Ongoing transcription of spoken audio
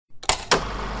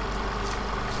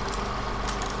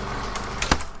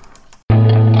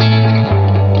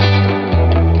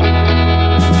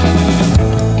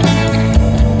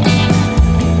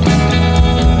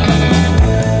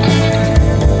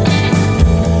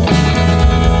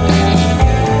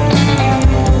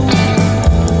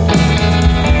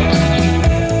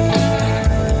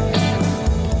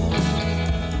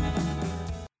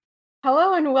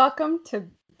to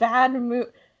Bad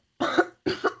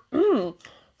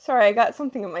Sorry, I got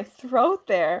something in my throat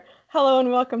there. Hello and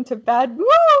welcome to Bad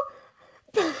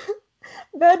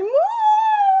Bad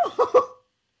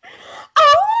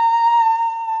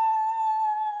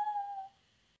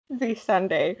The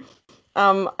Sunday.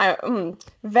 I'm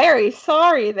very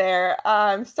sorry there.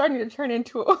 I'm starting to turn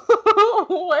into a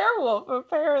werewolf,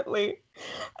 apparently.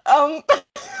 Maybe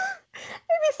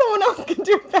someone else can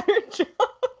do a better job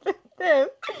at this.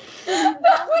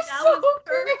 That was so great. That was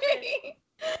perfect.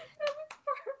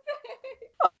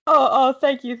 Oh,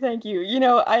 thank you. You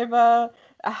know,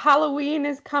 Halloween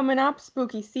is coming up.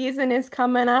 Spooky season is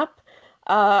coming up.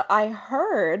 I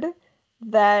heard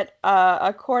that,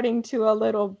 according to a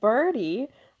little birdie,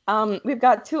 we've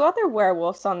got two other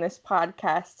werewolves on this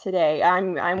podcast today.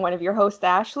 I'm one of your hosts,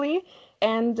 Ashley,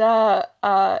 and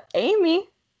Amy.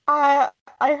 I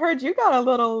heard you got a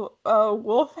little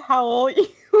wolf howl you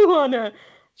want to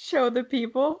show the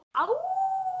people.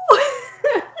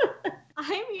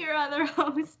 I'm your other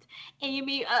host,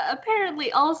 Amy,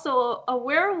 apparently also a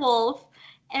werewolf,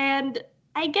 and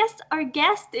I guess our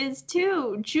guest is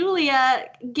too. Giulia,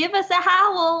 give us a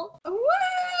howl. Woo!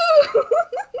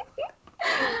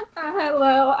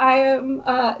 Hello, I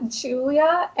am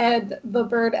Giulia, and the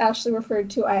bird Ashley referred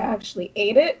to, I actually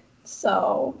ate it,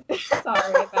 so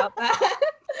sorry about that.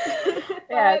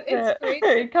 Yeah, it's great.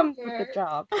 It comes with the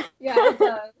job. Yeah, it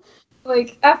does.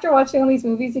 Like, after watching all these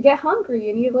movies, you get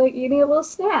hungry and you need a little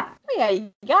snack. Oh, yeah,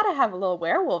 you gotta have a little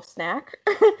werewolf snack.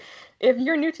 If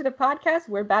you're new to the podcast,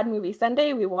 we're Bad Movie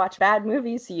Sunday. We watch bad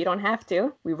movies so you don't have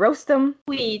to. We roast them.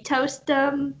 We toast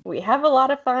them. We have a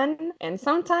lot of fun. And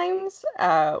sometimes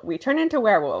we turn into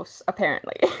werewolves,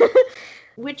 apparently.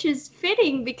 Which is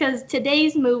fitting because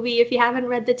today's movie, if you haven't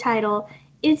read the title,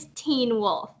 is Teen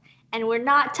Wolf. And we're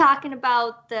not talking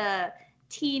about the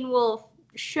Teen Wolf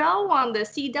show on the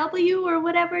CW or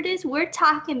whatever it is. We're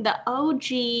talking the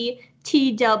OG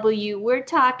TW. We're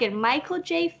talking Michael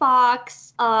J.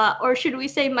 Fox, or should we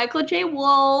say Michael J.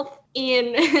 Wolf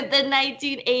in the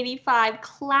 1985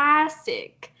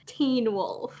 classic Teen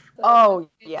Wolf. Oh,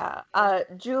 yeah.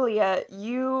 Giulia,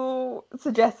 you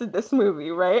suggested this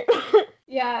movie, right?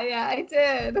 Yeah, I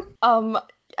did.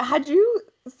 Had you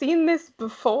seen this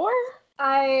before?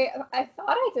 I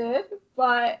thought I did,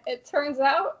 but it turns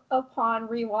out upon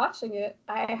rewatching it,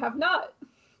 I have not.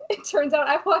 It turns out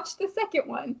I've watched the second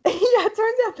one. Yeah, it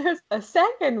turns out there's a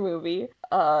second movie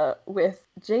with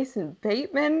Jason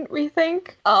Bateman, we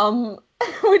think,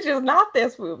 which is not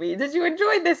this movie. Did you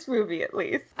enjoy this movie at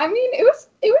least? I mean, it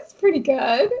was pretty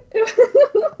good.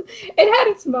 It had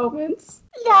its moments.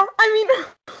 Yeah, I mean,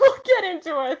 we'll get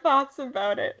into our thoughts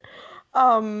about it.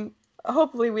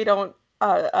 Hopefully we don't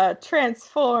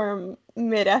transform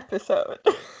mid-episode.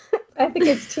 I think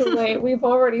it's too late. We've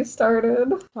already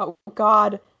started. Oh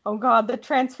God, the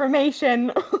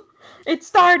transformation. It's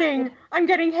starting. I'm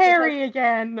getting hairy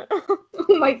again. Oh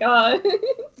my God.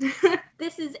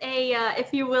 This is a,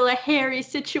 if you will, a hairy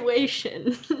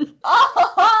situation.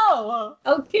 Oh!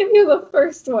 I'll give you the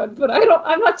first one, but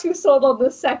I'm not too sold on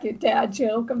the second dad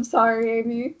joke. I'm sorry,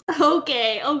 Amy.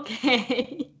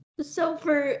 Okay. So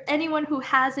for anyone who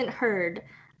hasn't heard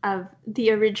of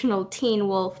the original Teen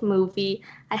Wolf movie,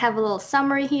 I have a little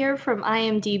summary here from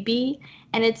IMDb,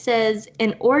 and it says,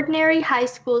 an ordinary high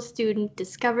school student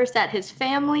discovers that his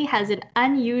family has an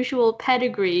unusual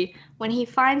pedigree when he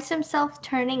finds himself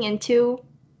turning into,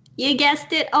 you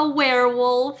guessed it, a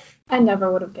werewolf. I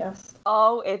never would have guessed.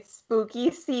 Oh, it's spooky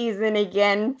season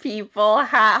again, people.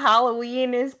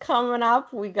 Halloween is coming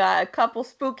up. We got a couple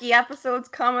spooky episodes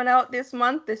coming out this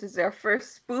month. This is our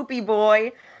first Spoopy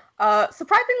Boy.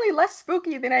 Surprisingly less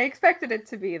spooky than I expected it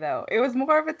to be, though. It was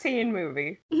more of a teen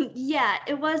movie. Yeah,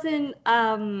 it wasn't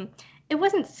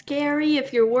scary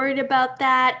if you're worried about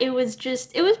that. It was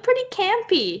pretty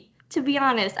campy, to be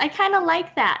honest. I kind of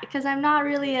like that because I'm not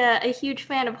really a huge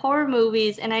fan of horror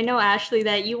movies, and I know, Ashley,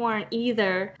 that you aren't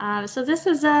either. So this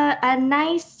was a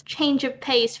nice change of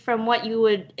pace from what you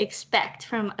would expect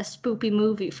from a spoopy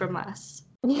movie from us.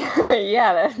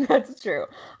 Yeah, that's true.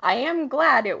 I am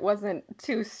glad it wasn't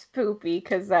too spoopy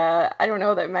because I don't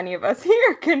know that many of us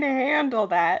here can handle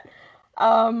that.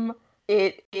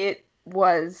 It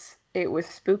was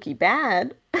spooky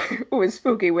bad. It was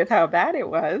spooky with how bad it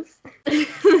was.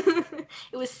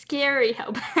 It was scary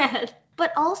how bad.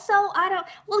 But also,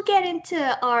 we'll get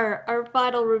into our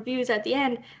final reviews at the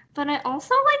end, but I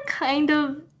also kind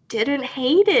of didn't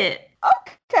hate it.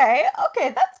 Okay,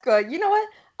 that's good. You know what?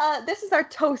 This is our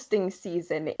toasting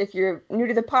season. If you're new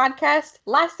to the podcast,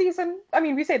 last season, I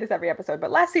mean, we say this every episode, but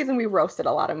last season we roasted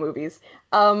a lot of movies,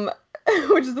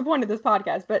 which is the point of this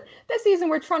podcast. But this season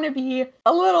we're trying to be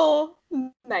a little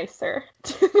nicer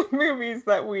to the movies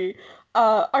that we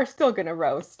are still gonna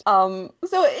roast. So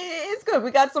it's good.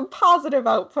 We got some positive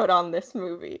output on this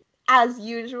movie. As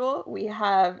usual, we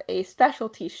have a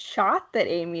specialty shot that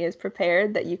Amy has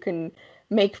prepared that you can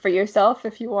make for yourself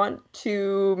if you want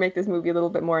to make this movie a little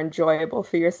bit more enjoyable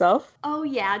for yourself. Oh,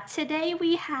 yeah. Today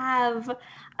we have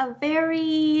a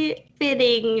very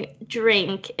fitting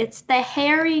drink. It's the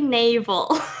hairy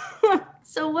navel.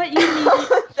 So what you need...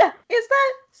 Is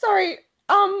that, sorry,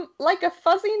 like a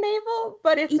fuzzy navel,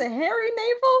 but it's a hairy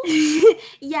navel?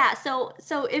 Yeah, so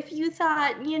if you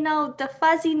thought, the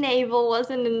fuzzy navel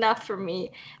wasn't enough for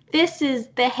me, this is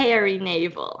the hairy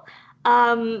navel.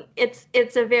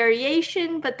 It's a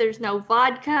variation, but there's no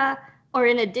vodka, or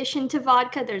in addition to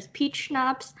vodka, there's peach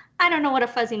schnapps. I don't know what a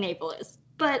fuzzy navel is,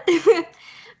 but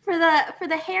for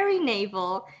the hairy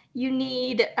navel, you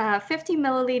need 50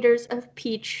 milliliters of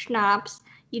peach schnapps.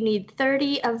 You need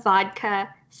 30 of vodka,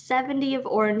 70 of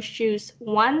orange juice,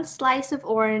 1 slice of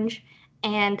orange,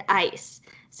 and ice.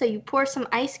 So you pour some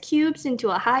ice cubes into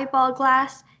a highball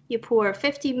glass. You pour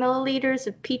 50 milliliters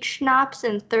of peach schnapps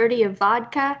and 30 of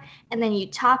vodka, and then you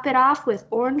top it off with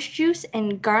orange juice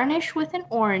and garnish with an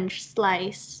orange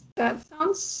slice. That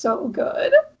sounds so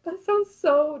good. That sounds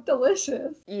so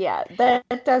delicious. Yeah,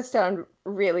 that does sound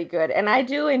really good. And I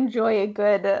do enjoy a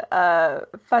good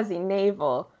fuzzy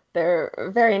navel. They're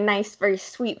very nice, very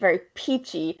sweet, very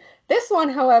peachy. This one,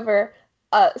 however,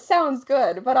 sounds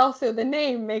good, but also the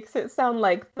name makes it sound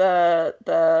like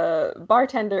the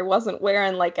bartender wasn't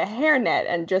wearing like a hairnet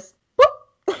and just whoop,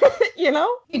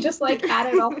 He just like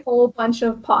added a whole bunch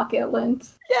of pocket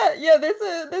lint. Yeah.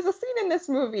 There's a scene in this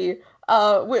movie,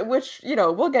 which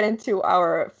we'll get into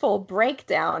our full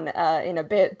breakdown in a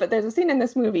bit. But there's a scene in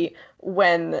this movie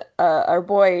when our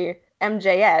boy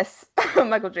MJS,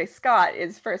 Michael J. Scott,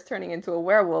 is first turning into a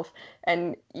werewolf,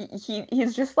 and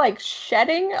he's just like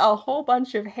shedding a whole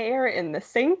bunch of hair in the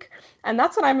sink, and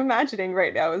that's what I'm imagining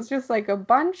right now. It's just like a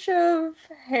bunch of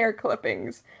hair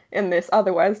clippings in this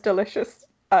otherwise delicious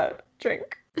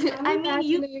drink. I mean,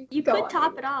 you could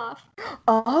top it off.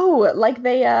 Oh, like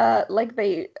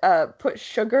they put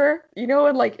sugar,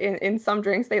 and like in some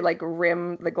drinks they like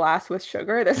rim the glass with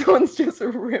sugar. This one's just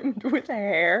rimmed with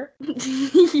hair.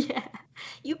 Yeah.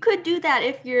 You could do that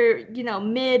if you're,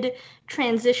 mid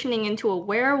transitioning into a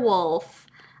werewolf.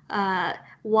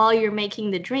 While you're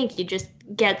making the drink, you just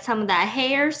get some of that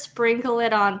hair, sprinkle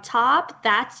it on top.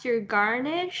 That's your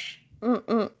garnish.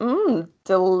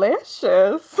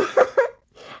 Delicious.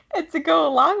 And to go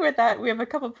along with that, we have a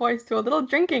couple points to a little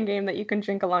drinking game that you can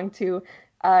drink along to,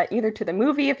 either to the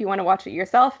movie if you want to watch it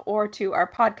yourself, or to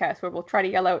our podcast where we'll try to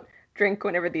yell out drink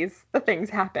whenever the things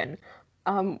happen.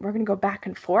 We're going to go back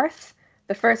and forth.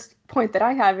 The first point that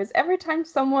I have is every time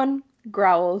someone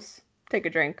growls, take a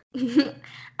drink.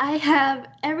 I have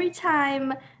every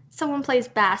time someone plays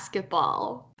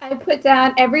basketball. I put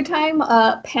down every time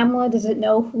Pamela doesn't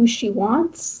know who she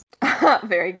wants.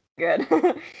 Very good.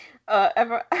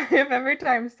 Every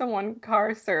time someone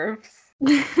car surfs.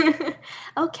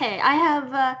 Okay, I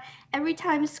have every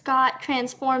time Scott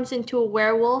transforms into a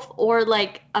werewolf, or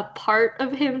like a part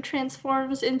of him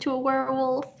transforms into a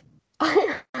werewolf.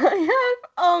 I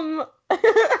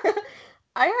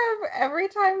have every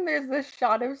time there's this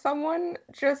shot of someone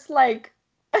just like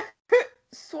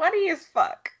sweaty as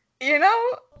fuck,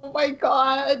 Oh my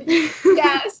god.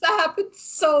 Yes, that happens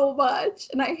so much.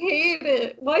 And I hate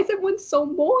it. Why is everyone so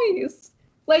moist?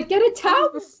 Like, get a towel,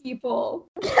 people.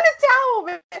 Get a towel,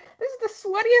 man. This is the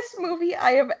sweatiest movie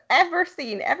I have ever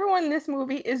seen. Everyone in this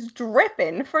movie is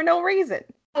dripping for no reason.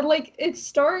 And, like, it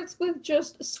starts with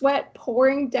just sweat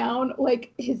pouring down,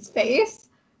 like, his face.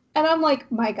 And I'm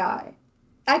like, my guy.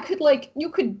 You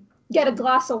could get a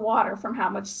glass of water from how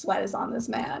much sweat is on this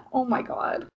man. Oh my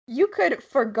god. You could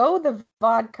forgo the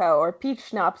vodka or peach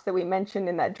schnapps that we mentioned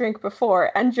in that drink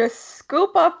before and just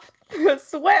scoop up the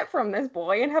sweat from this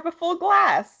boy and have a full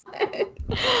glass.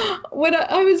 When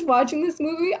I was watching this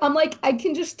movie, I'm like, I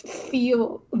can just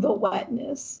feel the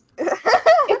wetness.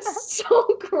 It's so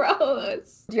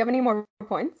gross. Do you have any more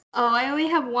points? Oh, I only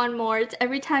have one more. It's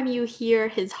every time you hear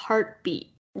his heartbeat.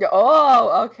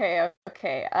 Oh, okay.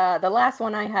 The last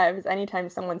one I have is anytime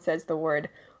someone says the word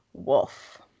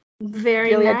wolf. Very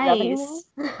Giulia, nice.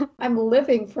 I'm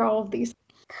living for all of these.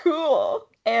 Cool.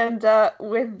 And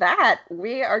with that,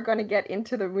 we are going to get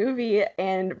into the movie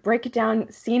and break it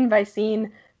down scene by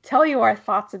scene, tell you our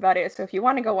thoughts about it. So if you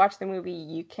want to go watch the movie,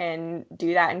 you can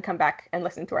do that and come back and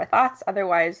listen to our thoughts.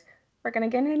 Otherwise, we're going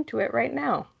to get into it right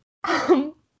now.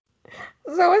 So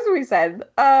as we said,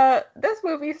 this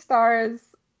movie stars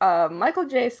Michael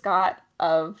J. Scott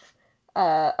of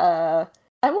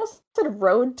I almost said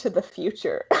Road to the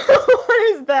Future. What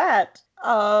is that?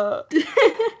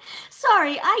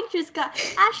 Sorry, I just got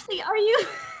Ashley, are you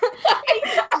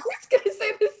I was gonna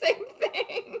say the same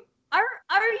thing. are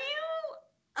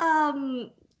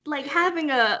you like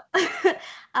having a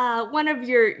one of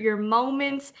your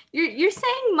moments? You're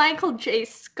saying Michael J.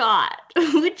 Scott,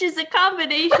 which is a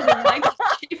combination of Michael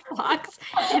J. Fox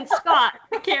and Scott,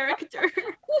 the character.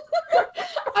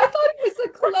 I thought it was a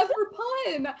clever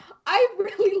pun. I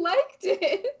really liked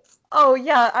it. Oh,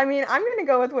 yeah, I mean, I'm gonna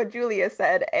go with what Giulia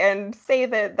said and say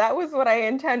that was what I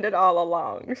intended all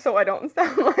along, so I don't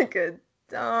sound like a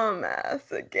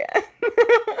dumbass again.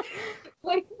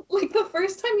 Like the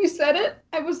first time you said it,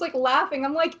 I was like laughing.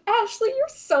 I'm like, Ashley, you're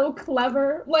so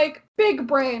clever. Like, big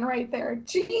brain right there.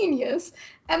 Genius.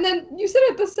 And then you said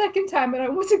it the second time and I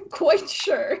wasn't quite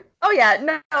sure. Oh yeah,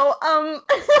 no, that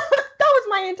was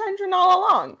my intention all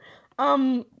along.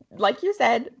 Like you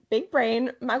said, big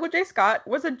brain, Michael J. Scott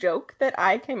was a joke that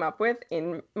I came up with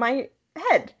in my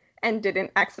head and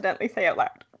didn't accidentally say out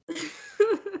loud.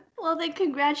 Well, then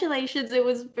congratulations. It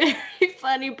was very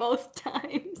funny both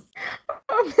times.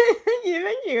 Thank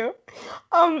you.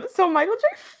 So Michael J.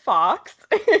 Fox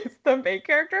is the main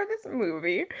character of this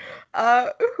movie,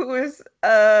 who is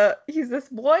he's this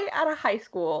boy out of high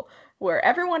school where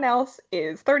everyone else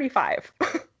is 35.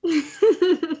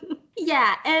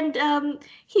 Yeah, and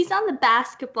he's on the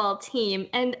basketball team,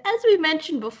 and as we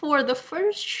mentioned before, the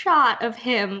first shot of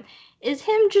him is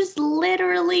him just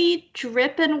literally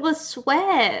dripping with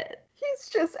sweat. He's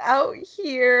just out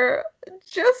here,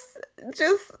 just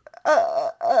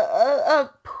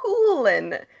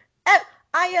pooling.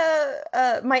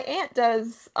 My aunt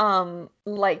does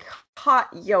like hot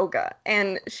yoga,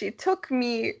 and she took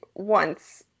me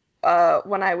once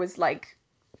when I was like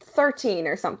 13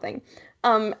 or something.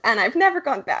 And I've never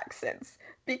gone back since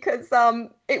because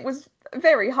it was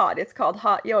very hot. It's called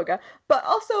hot yoga, but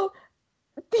also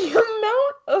the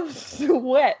amount of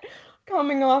sweat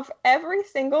coming off every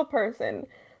single person,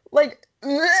 like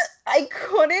I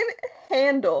couldn't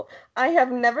handle. I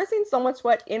have never seen so much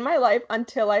sweat in my life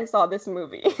until I saw this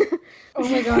movie. Oh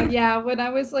my god, yeah. When I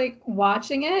was like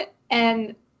watching it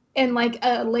and in like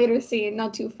a later scene,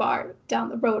 not too far down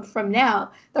the road from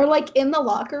now, they're like in the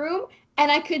locker room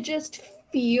and I could just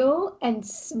feel and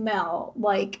smell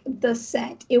like the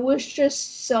scent. It was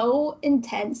just so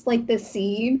intense, like the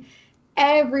scene.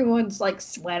 Everyone's like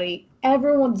sweaty.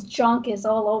 Everyone's junk is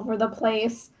all over the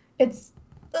place. It's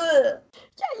ugh.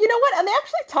 Yeah, you know what? And they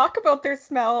actually talk about their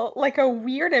smell like a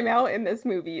weird amount in this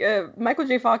movie. Michael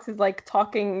J. Fox is like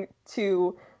talking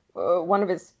to one of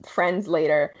his friends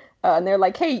later, and they're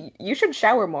like, "Hey, you should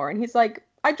shower more." And he's like,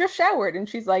 "I just showered." And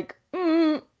she's like,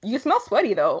 "You smell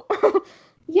sweaty though."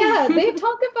 Yeah, they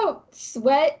talk about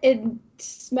sweat and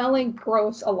smelling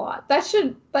gross a lot.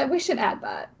 We should add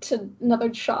that to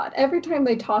another shot. Every time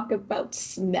they talk about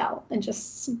smell and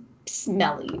just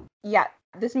smelly. Yeah,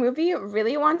 this movie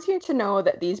really wants you to know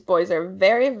that these boys are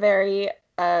very, very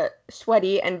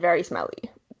sweaty and very smelly.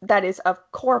 That is a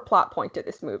core plot point to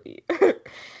this movie.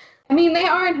 I mean, they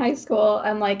are in high school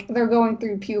and like they're going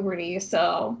through puberty,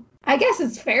 so I guess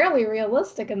it's fairly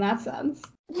realistic in that sense.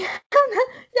 Yeah,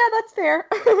 that's fair.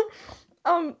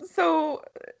 So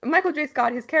Michael J.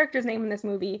 Scott, his character's name in this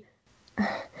movie.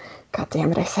 God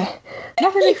damn it! I said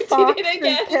Michael J. Fox. You did it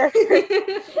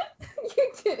again.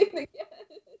 You did it again.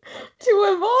 To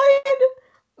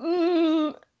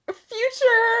avoid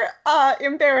future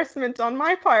embarrassment on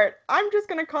my part, I'm just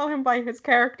gonna call him by his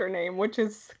character name, which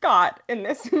is Scott in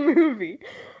this movie.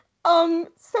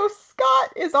 So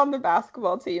Scott is on the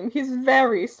basketball team. He's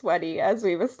very sweaty, as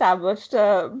we've established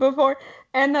before,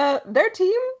 and their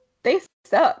team, they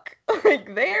suck.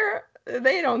 Like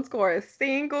they don't score a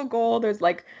single goal. There's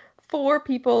like 4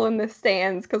 people in the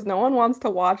stands because no one wants to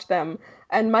watch them.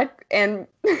 And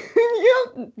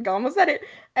you almost said it.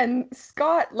 And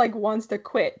Scott like wants to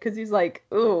quit because he's like,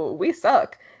 "Ooh, we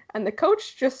suck," and the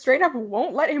coach just straight up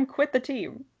won't let him quit the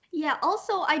team. Yeah,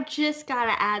 also, I just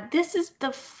gotta add, this is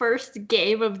the first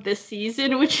game of the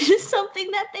season, which is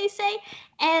something that they say.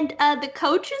 And the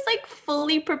coach is like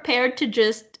fully prepared to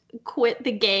just quit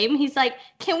the game. He's like,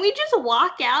 "Can we just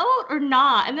walk out or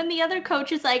not?" And then the other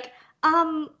coach is like,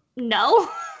 no.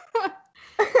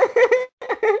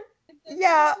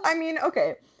 Yeah, I mean,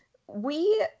 okay.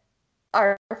 We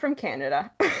are from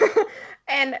Canada.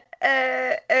 And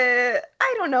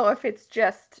I don't know if it's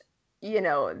just,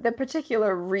 the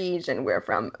particular region we're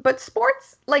from, but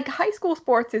sports, like high school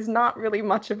sports, is not really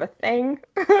much of a thing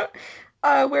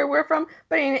where we're from.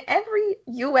 But in every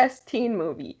US teen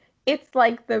movie, it's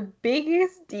like the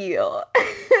biggest deal.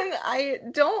 And I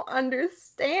don't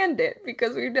understand it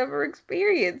because we've never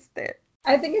experienced it.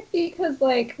 I think it's because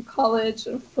like college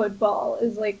football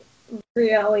is like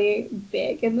really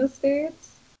big in the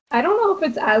States. I don't know if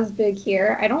it's as big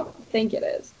here. I don't think it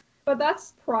is. But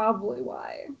that's probably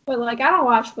why. But like I don't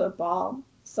watch football,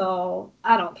 so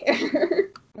I don't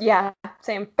care. Yeah,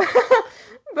 same.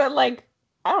 But like,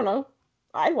 I don't know.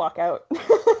 I'd walk out.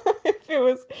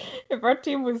 If our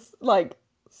team was like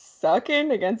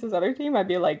sucking against this other team, I'd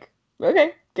be like,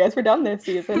 okay, guess we're done this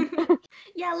season.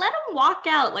 Yeah, let them walk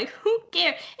out. Like, who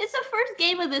cares? It's the first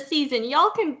game of the season. Y'all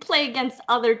can play against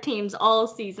other teams all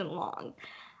season long.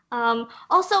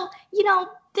 Also,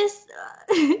 this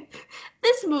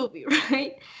this movie,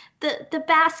 right? The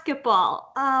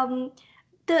basketball.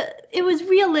 It was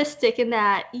realistic in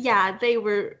that, yeah, they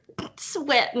were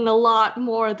sweating a lot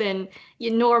more than you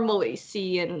normally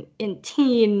see in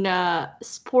teen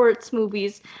sports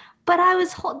movies. But the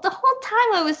whole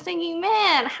time I was thinking,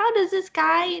 man, how does this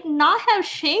guy not have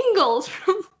shingles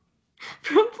from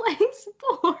playing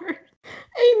sports?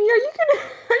 Amy, are you gonna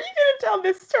tell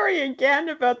this story again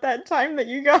about that time that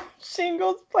you got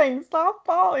shingles playing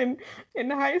softball in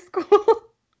high school?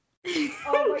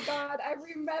 Oh my god, I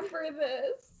remember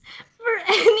this. For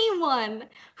anyone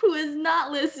who has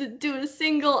not listened to a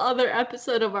single other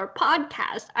episode of our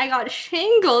podcast, I got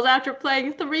shingles after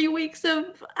playing 3 weeks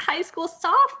of high school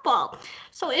softball.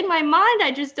 So in my mind,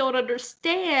 I just don't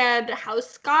understand how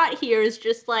Scott here is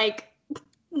just like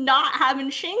not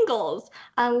having shingles,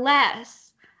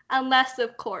 unless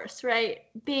of course, right,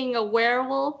 being a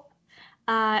werewolf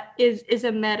is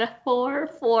a metaphor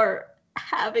for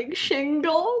having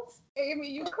shingles. Amy,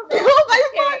 you cracked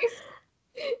the case.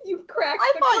 You've cracked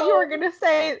the thought code. you were gonna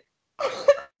say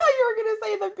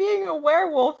that being a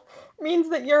werewolf means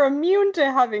that you're immune to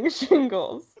having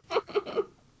shingles.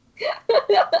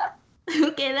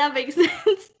 Okay, that makes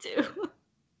sense too.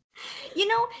 You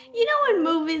know, in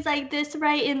movies like this,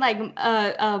 right? In like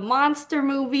monster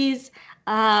movies,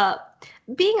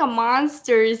 being a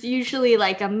monster is usually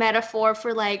like a metaphor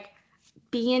for like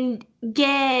being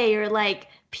gay or like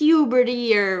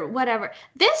puberty or whatever.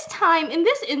 This time, in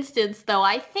this instance, though,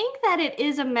 I think that it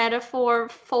is a metaphor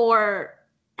for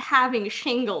having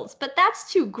shingles, but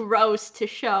that's too gross to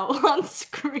show on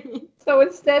screen. So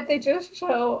instead, they just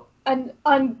show an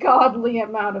ungodly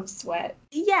amount of sweat.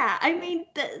 Yeah, I mean,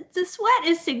 the sweat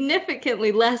is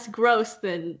significantly less gross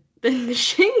than the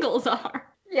shingles are.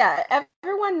 Yeah,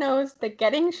 everyone knows that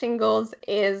getting shingles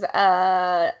is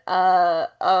a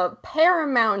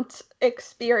paramount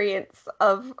experience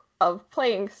of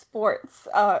playing sports.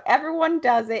 Everyone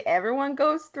does it. Everyone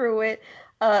goes through it.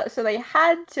 So they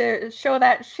had to show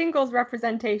that shingles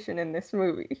representation in this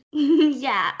movie.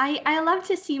 Yeah, I love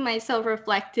to see myself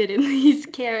reflected in these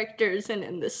characters and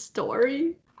in the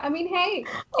story. I mean, hey,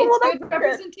 it's good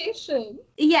representation.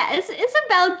 Yeah, it's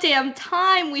about damn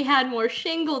time we had more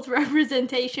shingles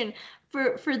representation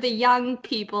for the young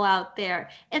people out there.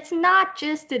 It's not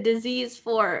just a disease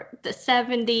for the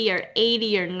 70 or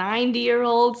 80 or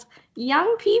 90-year-olds.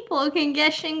 Young people can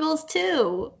get shingles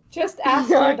too. Just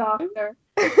ask your doctor.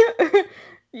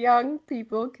 Young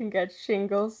people can get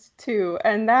shingles too.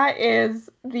 And that is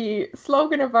the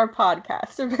slogan of our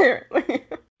podcast, apparently.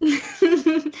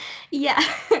 Yeah,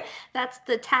 that's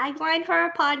the tagline for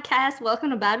our podcast.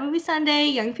 Welcome to Bad Movie Sunday.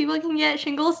 Young people can get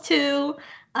shingles too.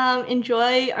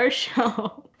 Enjoy our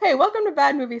show. Hey, welcome to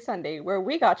Bad Movie Sunday, where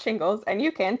we got shingles and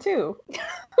you can too.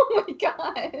 Oh my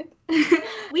god.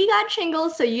 We got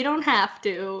shingles so you don't have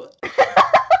to.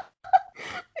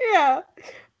 Yeah.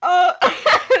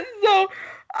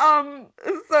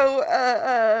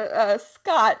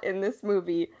 Scott in this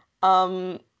movie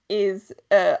is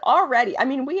already, I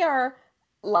mean, we are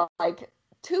like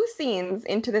 2 scenes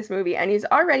into this movie and he's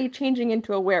already changing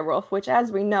into a werewolf, which,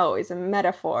 as we know, is a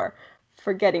metaphor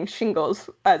for getting shingles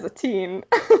as a teen.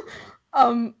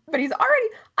 But he's already,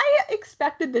 I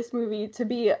expected this movie to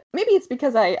be, maybe it's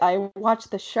because I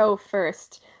watched the show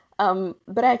first,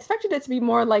 but I expected it to be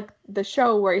more like the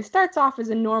show where he starts off as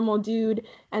a normal dude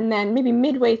and then maybe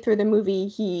midway through the movie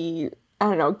he, I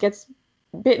don't know, gets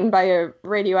bitten by a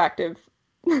radioactive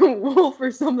wolf or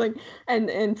something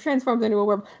and transforms into a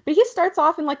werewolf. But he starts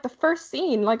off in like the first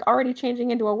scene like already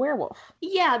changing into a werewolf.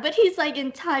 Yeah, but he's like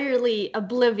entirely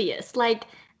oblivious. Like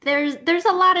there's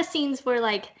a lot of scenes where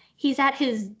like he's at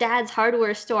his dad's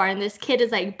hardware store and this kid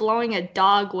is like blowing a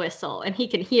dog whistle and he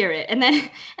can hear it. And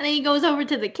then he goes over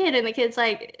to the kid and the kid's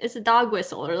like, it's a dog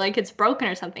whistle or like it's broken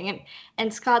or something.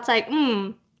 And Scott's like,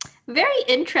 Very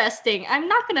interesting. I'm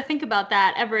not going to think about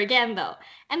that ever again, though.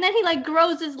 And then he, like,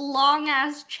 grows his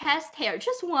long-ass chest hair,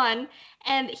 just one,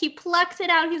 and he plucks it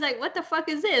out. He's like, what the fuck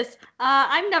is this?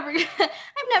 I'm never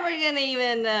gonna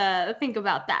even think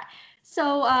about that.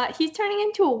 So he's turning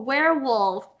into a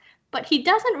werewolf, but he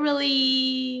doesn't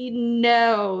really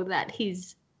know that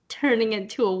he's turning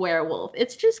into a werewolf.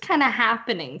 It's just kind of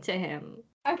happening to him.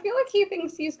 I feel like he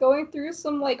thinks he's going through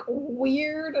some, like,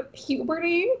 weird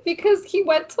puberty because he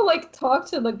went to, like, talk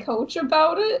to the coach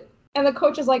about it. And the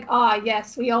coach is like,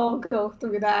 yes, we all go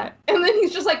through that. And then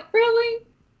he's just like, really?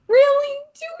 Really?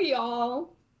 Do we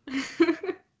all?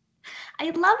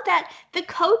 I love that the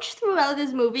coach throughout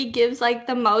this movie gives, like,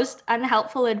 the most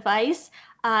unhelpful advice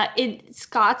in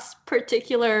Scott's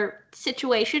particular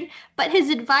situation, but his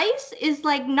advice is,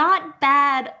 like, not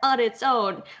bad on its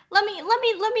own. Let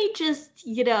me just,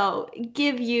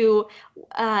 give you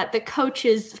the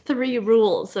coach's 3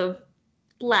 rules of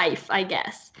life, I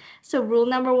guess. So rule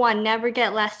number 1, never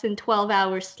get less than 12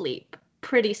 hours sleep.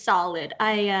 Pretty solid.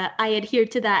 I adhere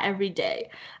to that every day.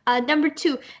 Number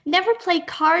 2, never play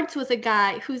cards with a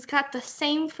guy who's got the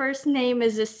same first name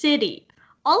as a city.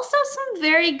 Also, some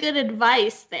very good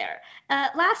advice there.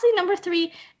 Lastly, number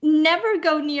 3, never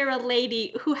go near a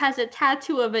lady who has a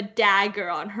tattoo of a dagger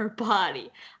on her body.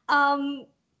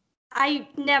 I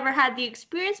never had the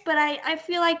experience, but I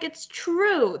feel like it's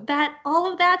true. That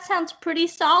all of that sounds pretty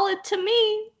solid to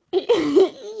me.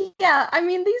 Yeah, I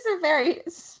mean, these are very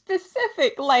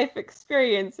specific life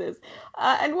experiences.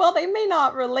 And while they may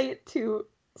not relate to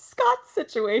Scott's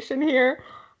situation here,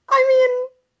 I mean,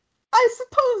 I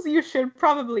suppose you should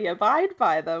probably abide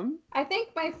by them. I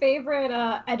think my favorite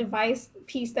advice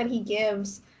piece that he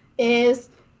gives is,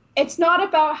 it's not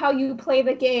about how you play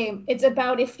the game, it's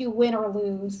about if you win or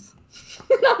lose.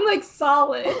 And I'm like,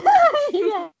 solid.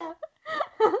 Yeah.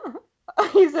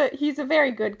 He's a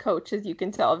very good coach, as you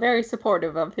can tell, very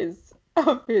supportive of his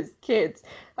kids,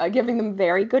 giving them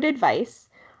very good advice.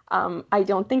 I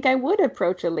don't think I would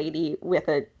approach a lady with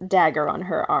a dagger on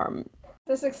her arm.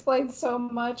 This explains so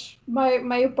much.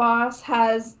 My boss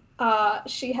has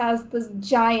she has this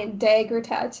giant dagger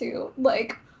tattoo,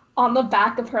 like, on the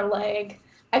back of her leg.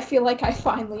 I feel like I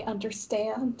finally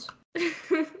understand.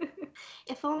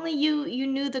 If only you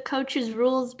knew the coach's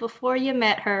rules before you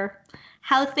met her,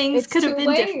 how things could have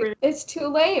been different. It's too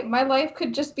late. My life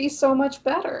could just be so much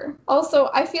better. Also,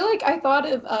 I feel like I thought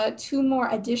of 2 more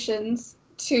additions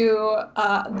to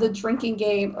the drinking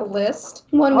game list.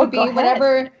 One would be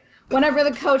whenever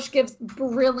the coach gives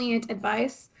brilliant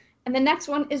advice. And the next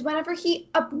one is whenever he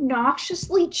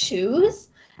obnoxiously chews.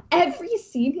 Every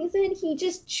scene he's in, he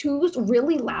just chews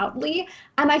really loudly.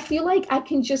 And I feel like I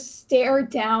can just stare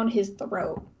down his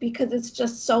throat because it's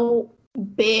just so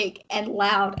big and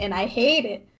loud. And I hate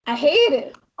it. I hate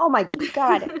it. Oh my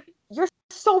God. You're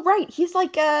so right. He's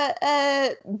like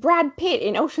Brad Pitt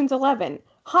in Ocean's 11.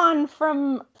 Han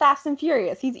from Fast and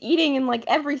Furious. He's eating in, like,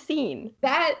 every scene.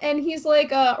 That, and he's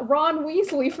like Ron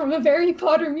Weasley from a Harry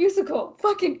Potter musical.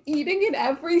 Fucking eating in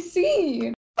every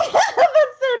scene. That's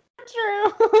so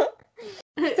true.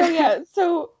 So yeah,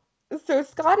 so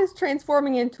Scott is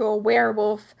transforming into a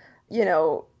werewolf,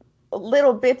 a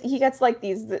little bit. He gets, like,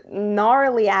 these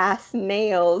gnarly ass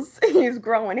nails. He's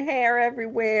growing hair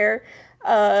everywhere.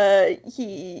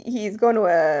 He's going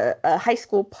to a high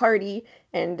school party,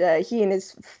 and he and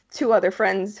his 2 other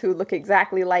friends who look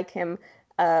exactly like him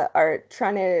are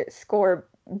trying to score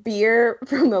beer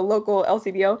from the local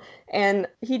LCBO, and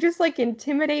he just, like,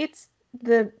 intimidates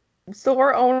the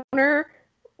store owner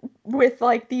with,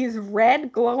 like, these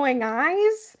red glowing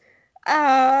eyes.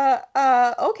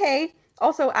 Okay.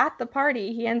 Also, at the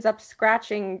party, he ends up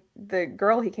scratching the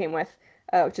girl he came with,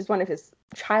 which is one of his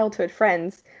childhood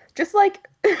friends. Just like,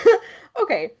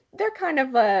 okay, they're kind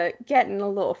of getting a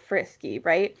little frisky,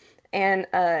 right? And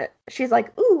she's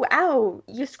like, "Ooh, ow,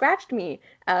 you scratched me."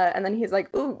 And then he's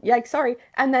like, "Ooh, yikes, sorry."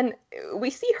 And then we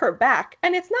see her back,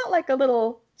 and it's not like a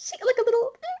little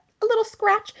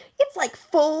scratch. It's like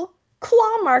full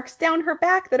claw marks down her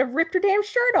back that have ripped her damn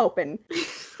shirt open.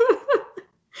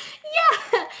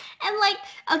 Yeah, and, like,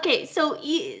 okay, so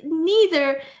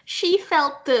neither she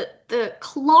felt the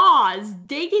claws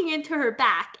digging into her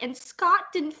back, and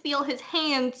Scott didn't feel his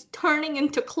hands turning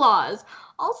into claws.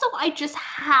 Also, I just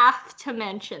have to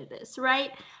mention this,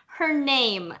 right? Her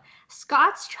name,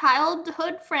 Scott's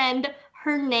childhood friend,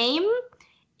 her name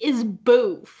is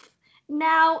Boof.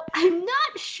 Now, I'm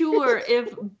not sure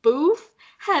if Boof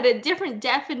had a different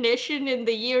definition in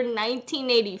the year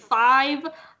 1985,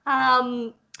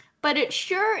 but it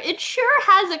sure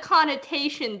has a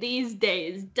connotation these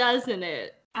days, doesn't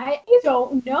it? I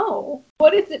don't know.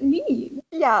 What does it mean?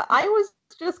 Yeah, I was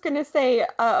just gonna say,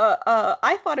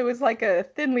 I thought it was like a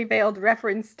thinly veiled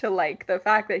reference to like the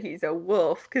fact that he's a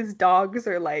wolf, because dogs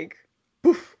are like,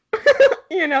 poof,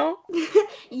 you know?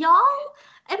 Y'all,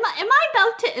 am I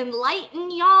about to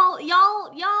enlighten y'all?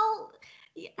 Y'all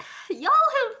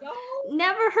have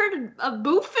never heard of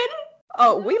boofing?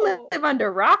 Oh, we live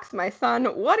under rocks, my son.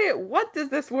 What does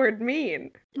this word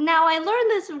mean? Now, I learned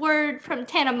this word from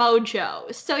Tana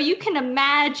Mojo, so you can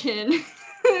imagine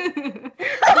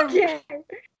Okay.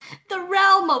 the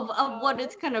realm of what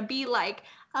it's gonna be like.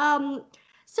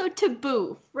 So to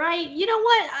boof, right? You know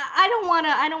what? I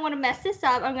don't wanna mess this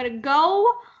up. I'm gonna go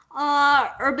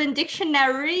Urban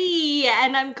Dictionary,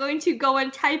 and I'm going to go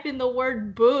and type in the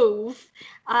word boof,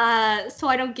 so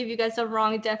I don't give you guys the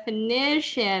wrong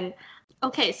definition.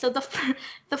 Okay, so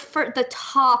the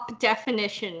top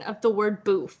definition of the word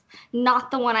boof,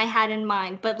 not the one I had in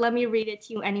mind, but let me read it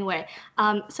to you anyway.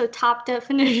 So top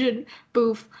definition,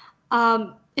 boof.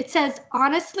 It says,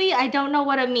 honestly, I don't know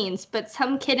what it means, but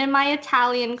some kid in my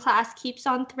Italian class keeps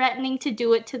on threatening to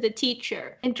do it to the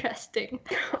teacher. Interesting.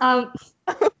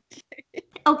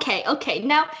 Okay.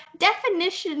 Now,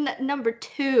 definition number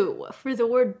 2 for the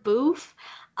word boof.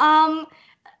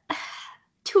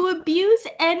 To abuse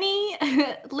any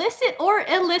licit or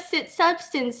illicit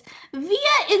substance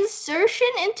via insertion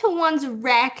into one's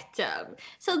rectum.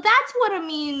 So that's what it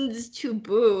means to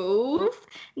boof.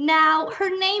 Now, her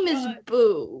name is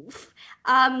Boof.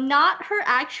 Not her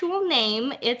actual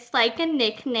name. It's like a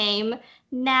nickname.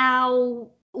 Now,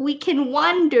 we can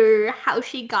wonder how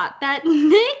she got that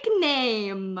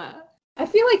nickname. I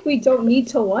feel like we don't need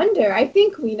to wonder. I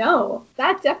think we know.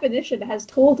 That definition has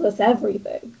told us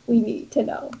everything we need to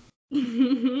know.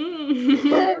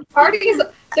 Their parties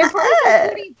are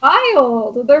pretty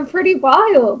wild. They're pretty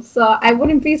wild, so I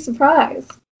wouldn't be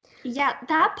surprised. Yeah,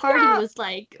 that party was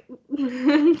like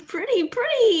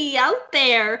pretty out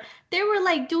there. They were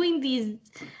like doing these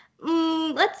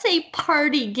let's say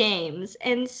party games,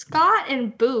 and Scott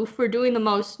and Boof were doing the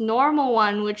most normal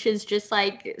one, which is just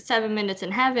like 7 minutes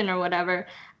in heaven or whatever,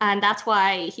 and that's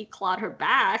why he clawed her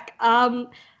back.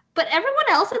 But everyone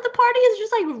else at the party is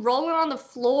just like rolling on the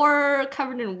floor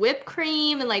covered in whipped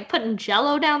cream and like putting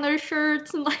jello down their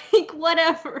shirts and like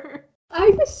whatever.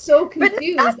 I was so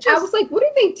confused. I was like, what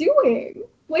are they doing?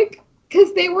 Like,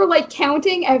 because they were like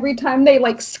counting every time they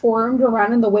like squirmed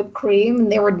around in the whipped cream and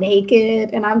they were naked.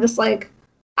 And I'm just like,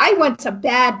 I went to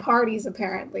bad parties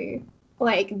apparently.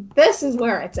 Like, this is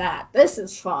where it's at. This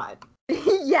is fun.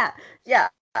 Yeah.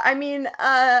 I mean,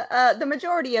 the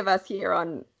majority of us here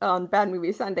on Bad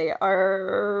Movie Sunday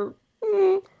are,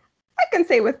 I can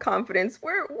say with confidence,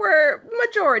 we're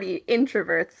majority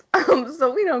introverts.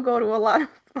 So we don't go to a lot of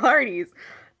parties.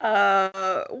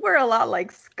 We're a lot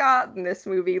like Scott in this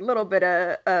movie, a little bit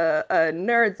of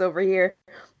nerds over here.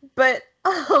 But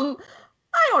I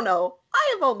don't know.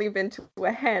 I have only been to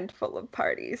a handful of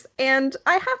parties, and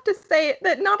I have to say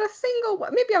that not a single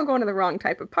one, maybe I'm going to the wrong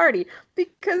type of party,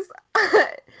 because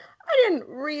I didn't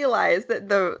realize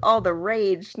that all the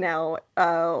rage now,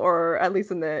 or at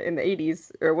least in the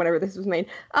 80s or whenever this was made,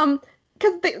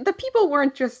 because the people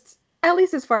weren't just, at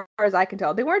least as far as I can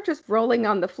tell, they weren't just rolling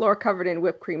on the floor covered in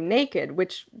whipped cream naked,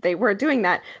 which they were doing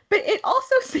that, but it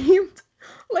also seemed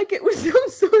like it was some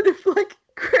sort of like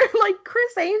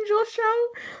Chris Angel show.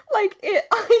 Like,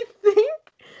 I think,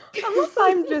 unless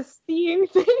I'm just seeing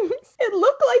things, it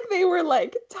looked like they were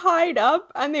like tied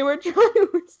up and they were trying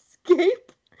to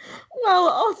escape while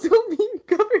also being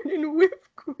covered in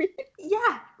whipped cream.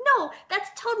 Yeah, no,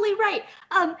 that's totally right.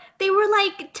 They were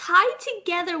like tied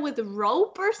together with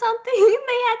rope or something.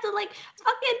 They had to like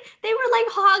they were like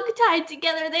hog tied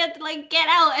together. They had to like get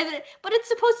out, but it's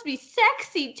supposed to be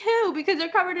sexy too because they're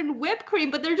covered in whipped cream,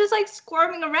 but they're just like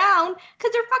squirming around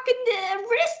because their fucking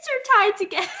wrists are tied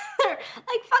together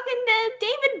like fucking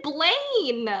David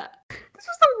Blaine. This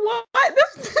was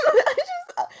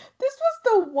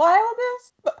the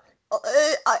wildest.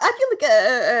 I feel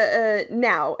like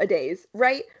nowadays,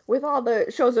 right, with all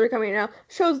the shows that are coming out,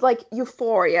 shows like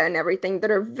Euphoria and everything that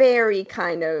are very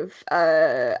kind of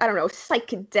I don't know,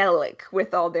 psychedelic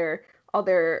with all their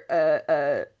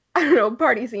I don't know,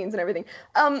 party scenes and everything.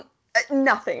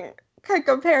 Nothing can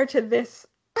compare to this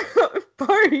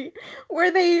party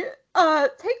where they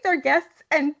take their guests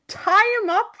and tie them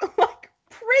up like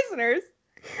prisoners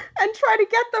and try to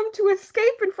get them to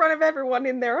escape in front of everyone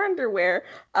in their underwear,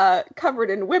 covered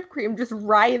in whipped cream, just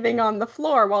writhing on the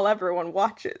floor while everyone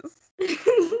watches.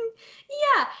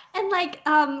 Yeah, and like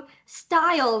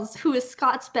Styles, who is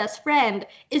Scott's best friend,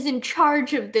 is in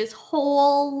charge of this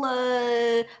whole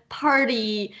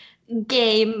party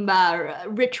game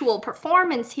ritual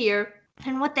performance here.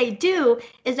 And what they do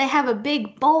is they have a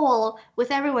big bowl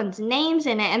with everyone's names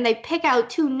in it, and they pick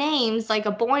out two names, like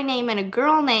a boy name and a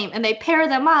girl name, and they pair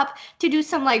them up to do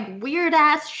some like weird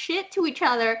ass shit to each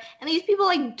other. And these people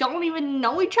like don't even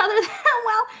know each other that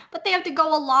well, but they have to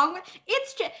go along with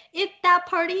it's just that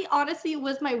party honestly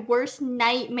was my worst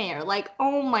nightmare. Like,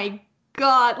 oh my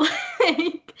God, like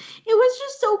it was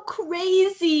just so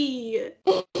crazy.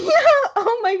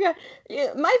 Oh my God.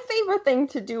 Yeah, my favorite thing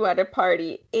to do at a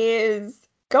party is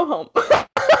go home.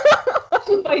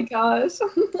 Oh my gosh.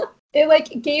 It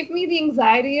like gave me the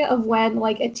anxiety of when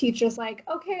like a teacher's like,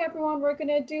 okay, everyone, we're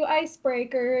gonna do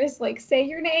icebreakers, like say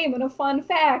your name and a fun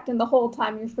fact, and the whole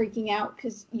time you're freaking out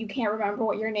because you can't remember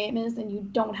what your name is and you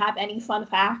don't have any fun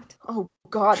fact. Oh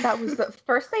God, that was the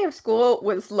first day of school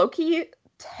was low-key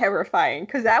terrifying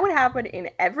because that would happen in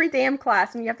every damn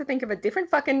class, and you have to think of a different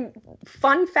fucking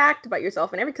fun fact about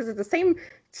yourself and every because it's the same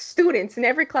students in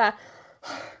every class.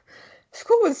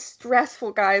 School was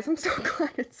stressful, guys. I'm so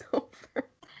glad it's over.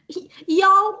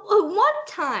 Y'all, one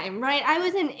time, right, I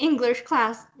was in English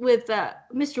class with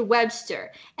Mr.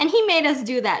 Webster, and he made us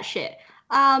do that shit.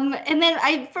 And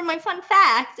then for my fun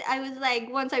fact, I was like,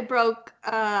 once I broke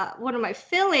one of my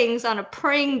fillings on a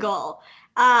Pringle.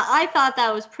 I thought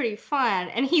that was pretty fun.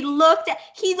 And he like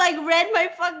read my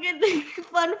fucking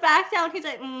fun fact out. He's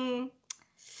like, can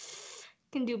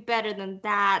do better than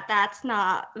that. That's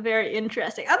not very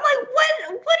interesting. I'm like, what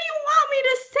do you want me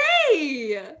to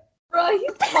say? Bro,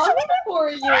 he's coming for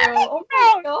you. Oh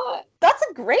my God. That's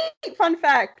a great fun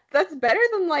fact. That's better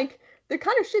than like the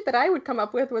kind of shit that I would come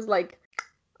up with was like,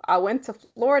 I went to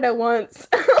Florida once.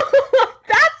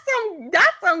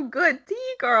 That's some good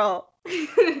tea, girl.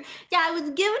 Yeah, I was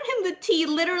giving him the tea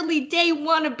literally day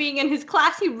one of being in his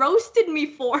class. He roasted me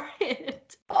for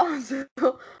it. Also,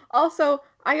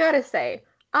 I gotta say,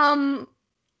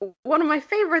 one of my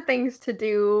favorite things to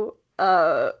do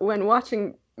when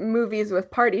watching movies with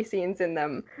party scenes in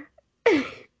them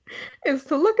is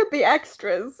to look at the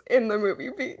extras in the movie.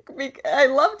 I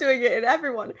love doing it in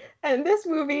everyone. And this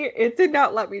movie, it did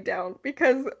not let me down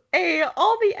because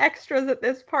all the extras at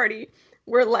this party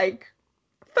were like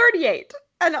 38.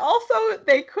 And also,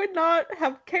 they could not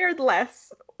have cared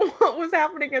less what was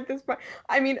happening at this point.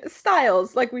 I mean,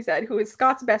 Styles, like we said, who is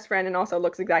Scott's best friend and also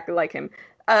looks exactly like him,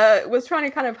 was trying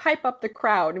to kind of hype up the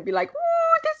crowd and be like,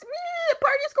 "Ooh, this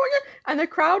party's going on," and the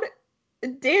crowd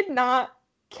did not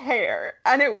care,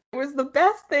 and it was the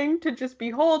best thing to just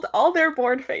behold all their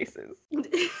bored faces.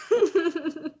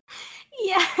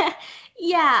 Yeah.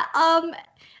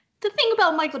 The thing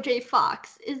about Michael J.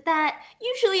 Fox is that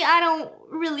usually I don't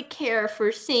really care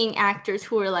for seeing actors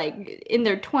who are like in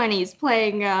their 20s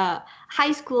playing high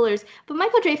schoolers, but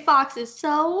Michael J. Fox is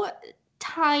so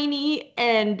tiny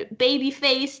and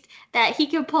baby-faced that he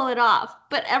can pull it off.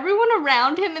 But everyone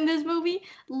around him in this movie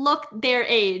looked their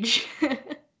age.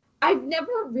 I've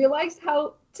never realized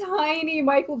how tiny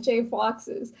Michael J. Fox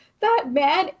is. That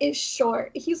man is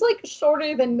short. He's like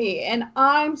shorter than me, and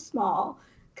I'm small.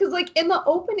 Because, like, in the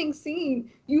opening scene,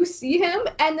 you see him,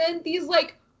 and then these,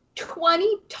 like,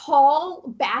 20 tall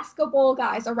basketball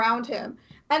guys around him.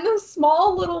 And the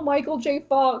small little Michael J.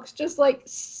 Fox just, like,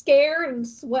 scared and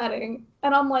sweating.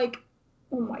 And I'm like,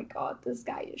 oh my God, this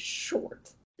guy is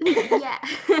short. Yeah.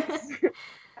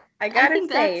 I gotta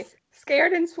say,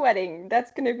 scared and sweating,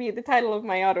 that's gonna be the title of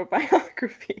my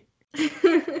autobiography.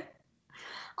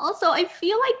 Also, I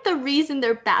feel like the reason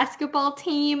their basketball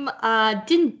team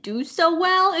didn't do so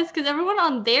well is because everyone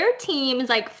on their team is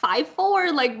like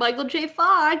 5'4", like Michael J.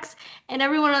 Fox, and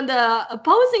everyone on the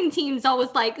opposing team is always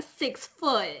like 6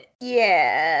 foot.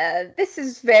 Yeah, this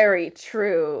is very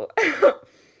true.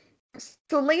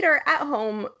 So later at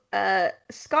home,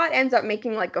 Scott ends up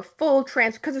making like a full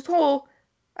because this whole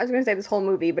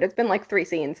movie, but it's been like 3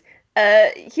 scenes.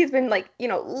 He's been like,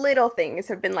 little things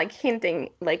have been like hinting,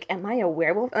 like, am I a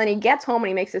werewolf? And then he gets home and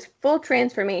he makes this full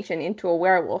transformation into a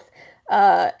werewolf.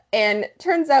 And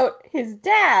turns out his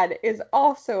dad is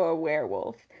also a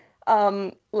werewolf.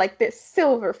 Like this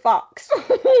silver fox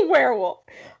werewolf.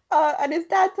 And his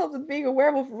dad tells him being a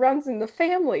werewolf runs in the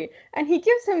family. And he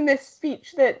gives him this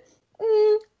speech that,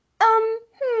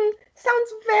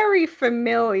 sounds very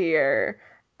familiar.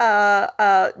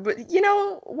 But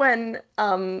when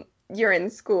you're in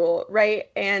school, right?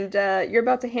 And you're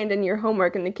about to hand in your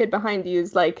homework and the kid behind you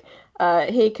is like,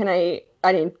 hey,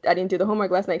 I didn't do the homework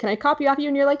last night. Can I copy off you?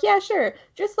 And you're like, yeah, sure.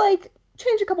 Just like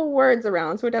change a couple words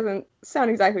around so it doesn't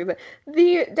sound exactly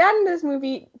the dad in this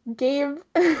movie gave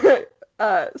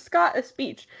Scott a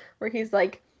speech where he's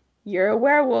like, you're a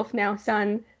werewolf now,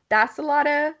 son. That's a lot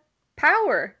of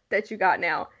power that you got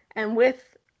now. And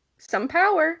with some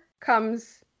power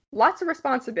comes lots of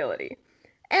responsibility.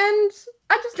 And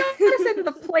I just gotta say that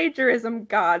the plagiarism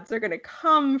gods are gonna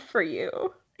come for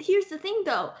you. Here's the thing,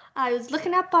 though. I was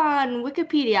looking up on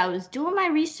Wikipedia. I was doing my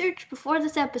research before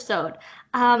this episode.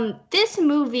 This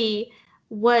movie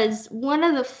was one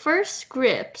of the first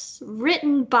scripts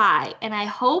written by, and I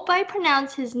hope I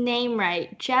pronounce his name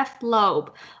right, Jeff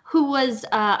Loeb, who was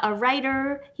a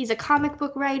writer. He's a comic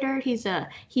book writer. He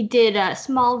did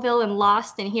Smallville and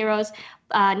Lost and Heroes.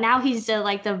 Now he's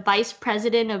like the vice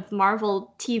president of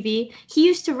Marvel TV. He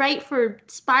used to write for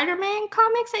Spider-Man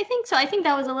comics, I think. So I think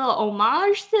that was a little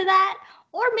homage to that,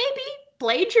 or maybe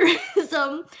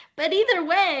plagiarism. But either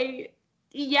way,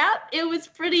 yeah, it was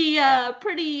pretty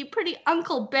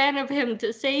Uncle Ben of him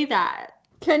to say that.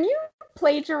 Can you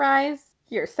plagiarize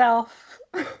yourself?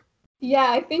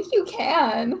 Yeah, I think you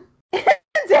can.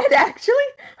 Did actually?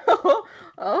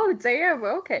 Oh, damn.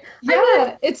 Okay.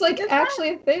 Yeah, it's like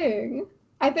actually a thing.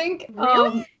 I think,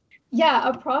 Really? yeah,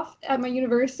 a prof at my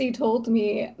university told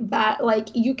me that, like,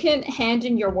 you can hand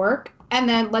in your work, and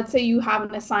then let's say you have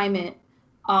an assignment,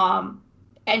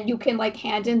 and you can, like,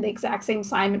 hand in the exact same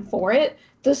assignment for it.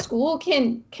 The school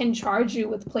can charge you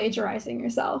with plagiarizing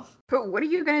yourself. But what are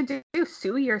you gonna do?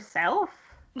 Sue yourself?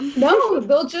 No,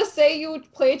 they'll just say you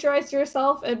plagiarized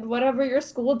yourself, and whatever your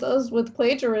school does with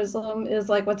plagiarism is,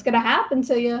 like, what's gonna happen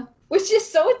to you. Which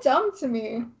is so dumb to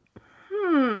me.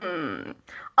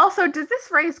 Also, does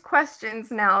this raise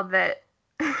questions now that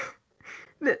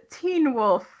that Teen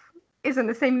Wolf is in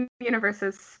the same universe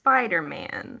as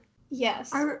Spider-Man?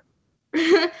 Yes.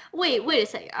 Wait a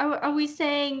second. Are we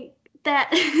saying that?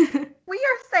 We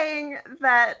are saying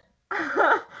that.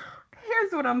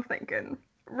 Here's what I'm thinking,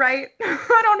 right?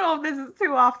 I don't know if this is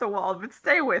too off the wall, but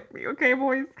stay with me, okay,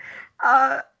 boys?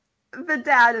 The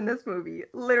dad in this movie,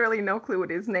 literally no clue what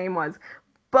his name was,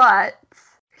 but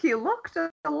he looked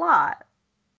a lot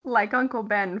like Uncle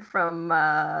Ben from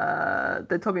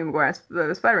the Tobey Maguire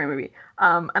Spider-Man movie.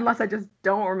 Unless I just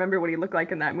don't remember what he looked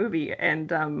like in that movie, and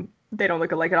they don't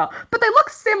look alike at all. But they look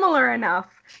similar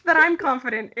enough that I'm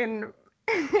confident in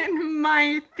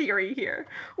my theory here,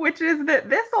 which is that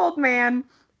this old man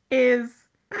is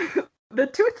the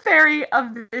tooth fairy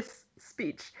of this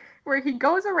speech, where he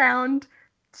goes around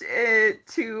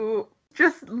to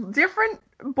just different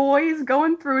boys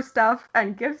going through stuff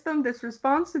and gives them this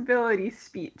responsibility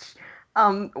speech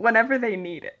whenever they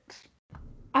need it.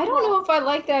 I don't know if I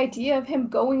like the idea of him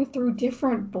going through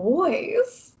different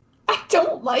boys. I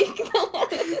don't like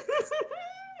that.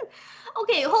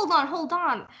 Okay, hold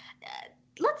on.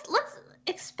 Let's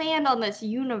expand on this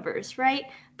universe, right?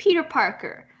 Peter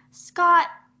Parker, Scott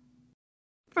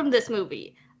from this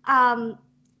movie. What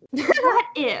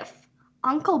if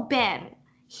Uncle Ben,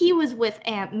 he was with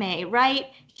Aunt May, right?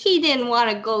 He didn't want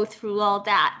to go through all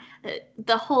that,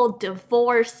 the whole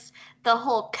divorce, the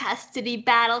whole custody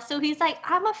battle. So he's like,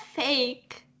 I'm a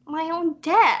fake my own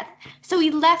death. So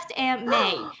he left Aunt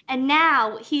May, and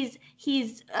now he's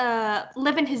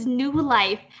living his new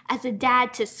life as a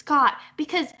dad to Scott,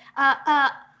 because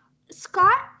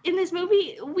Scott in this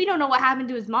movie, we don't know what happened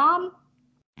to his mom.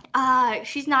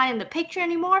 She's not in the picture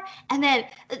anymore, and then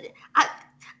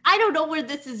I don't know where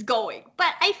this is going,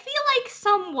 but I feel like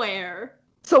somewhere.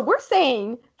 So we're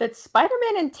saying that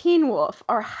Spider-Man and Teen Wolf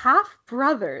are half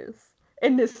brothers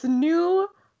in this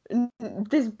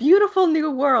beautiful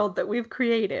new world that we've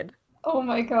created. Oh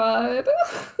my god.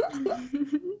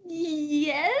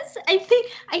 Yes, I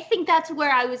think that's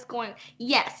where I was going.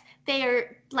 Yes, they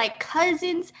are like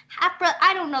cousins, half brother.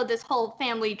 I don't know this whole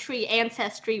family tree,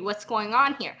 ancestry, what's going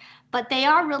on here, but they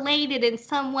are related in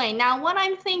some way. Now, what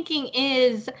I'm thinking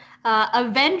is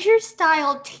Avengers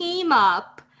style team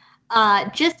up,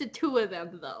 just the two of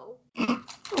them though.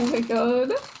 Oh my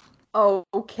god.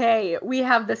 Okay, we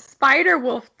have the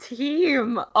Spider-Wolf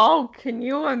team. Oh, can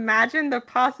you imagine the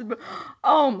possible?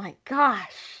 Oh my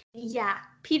gosh. Yeah,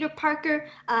 Peter Parker,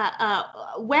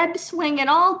 web swinging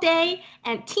all day,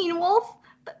 and Teen Wolf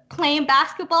playing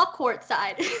basketball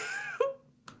courtside.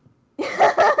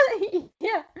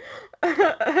 Yeah.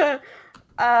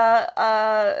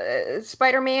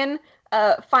 Spider-Man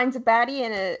finds a baddie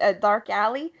in a dark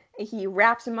alley. He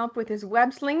wraps him up with his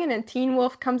web slinging, and Teen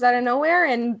Wolf comes out of nowhere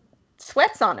and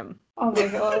sweats on him. Oh my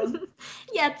god.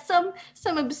 Yeah, it's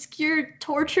some obscure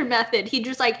torture method. He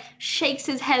just like shakes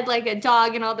his head like a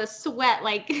dog, and all the sweat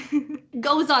like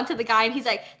goes onto the guy, and he's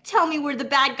like, tell me where the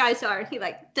bad guys are. And he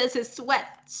like does his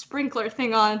sweat sprinkler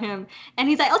thing on him, and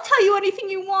he's like, I'll tell you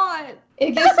anything you want.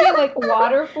 It gives me like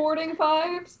waterboarding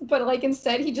vibes, but like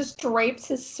instead he just drapes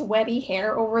his sweaty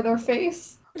hair over their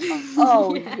face.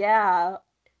 Oh yeah.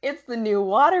 It's the new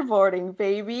waterboarding,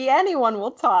 baby. Anyone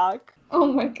will talk.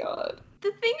 Oh my god.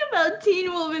 The thing about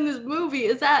Teen Wolf in this movie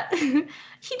is that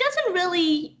he doesn't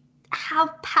really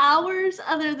have powers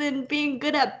other than being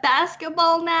good at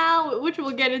basketball now, which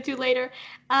we'll get into later,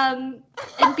 and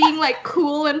being like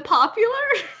cool and popular.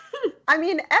 I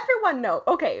mean, everyone knows.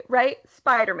 Okay, right?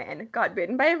 Spider-Man got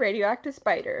bitten by a radioactive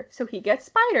spider, so he gets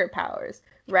spider powers,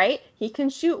 right? He can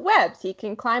shoot webs, he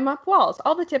can climb up walls,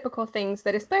 all the typical things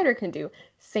that a spider can do.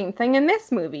 Same thing in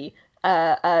this movie.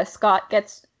 Scott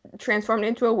gets transformed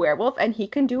into a werewolf, and he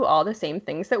can do all the same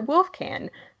things that Wolf can.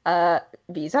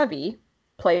 Vis-a-vis,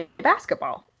 play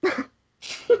basketball.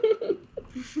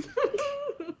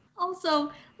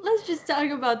 Also, let's just talk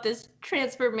about this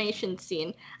transformation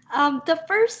scene. The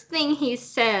first thing he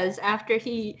says after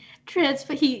he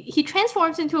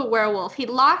transforms into a werewolf, he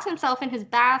locks himself in his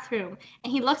bathroom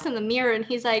and he looks in the mirror and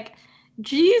he's like,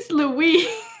 "Geez, Louise,"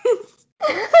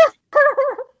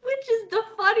 which is the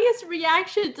funniest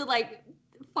reaction to like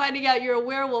finding out you're a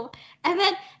werewolf. And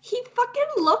then he fucking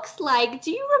looks like,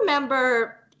 do you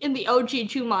remember in the OG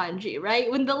Jumanji, right?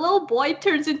 When the little boy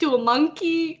turns into a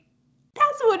monkey,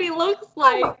 that's what he looks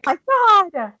like. Oh my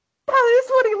god! That is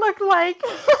what he looked like.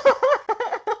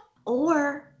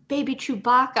 Or Baby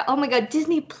Chewbacca. Oh my god,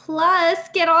 Disney Plus,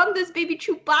 get on this Baby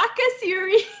Chewbacca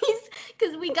series.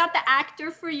 Because we got the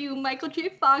actor for you, Michael J.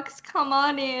 Fox. Come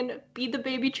on in, be the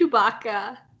Baby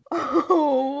Chewbacca.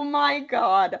 Oh my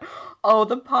god. Oh,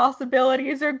 the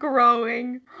possibilities are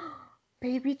growing.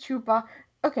 Baby Chewbacca.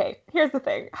 Okay, here's the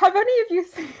thing. Have any of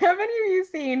you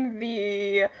seen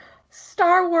the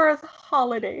Star Wars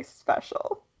holiday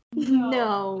special?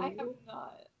 No. I have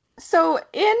not. So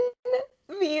in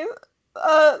the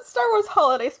Star Wars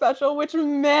holiday special, which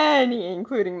many,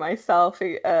 including myself,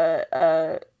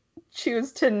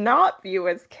 choose to not view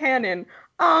as canon,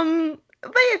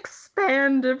 they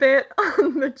expand a bit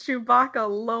on the Chewbacca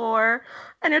lore,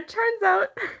 and it turns out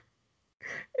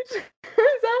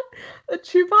that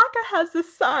Chewbacca has a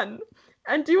son.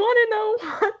 And do you want to know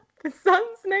what the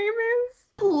son's name is?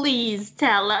 Please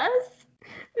tell us.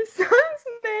 His son's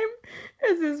name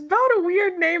is as about a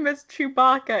weird name as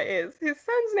Chewbacca is. His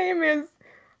son's name is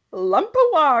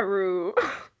Lumpawaru.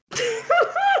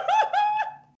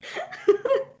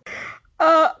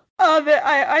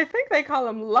 I think they call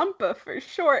him Lumpa for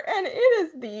short, and it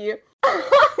is the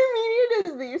it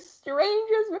is the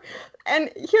strangest.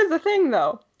 And here's the thing,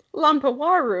 though,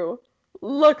 Lumpawaru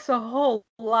looks a whole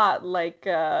lot like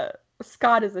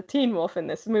Scott is a Teen Wolf in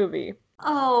this movie.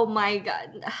 Oh my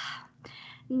god.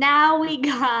 Now we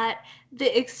got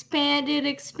the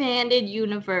expanded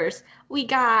universe. We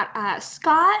got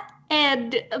Scott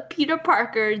and Peter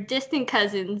Parker, distant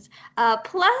cousins,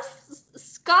 plus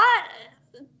Scott,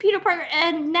 Peter Parker,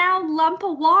 and now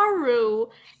Lumpawaru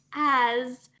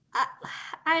as,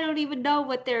 I don't even know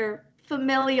what their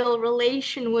familial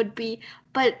relation would be,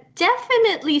 but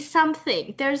definitely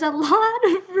something. There's a lot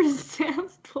of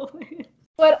resemblance.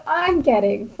 What I'm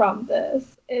getting from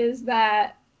this is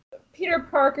that Peter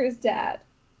Parker's dad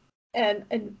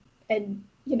and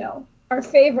you know, our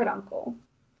favorite uncle,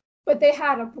 but they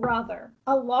had a brother,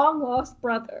 a long lost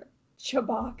brother,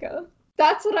 Chewbacca.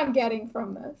 That's what I'm getting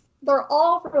from this. They're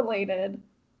all related.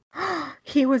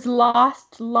 He was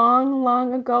lost long,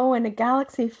 long ago in a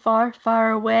galaxy far,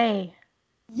 far away.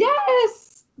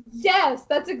 Yes,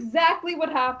 that's exactly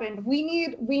what happened. We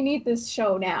need this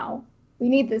show now. We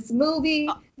need this movie.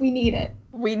 We need it.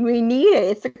 We need it.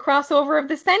 It's a crossover of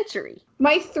the century.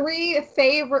 My 3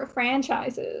 favorite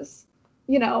franchises,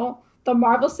 you know, the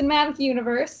Marvel Cinematic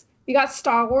Universe, we got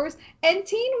Star Wars, and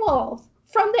Teen Wolf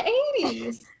from the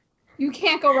 80s. You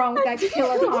can't go wrong with that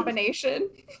killer combination.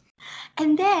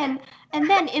 And then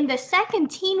in the second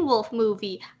Teen Wolf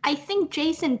movie, I think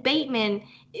Jason Bateman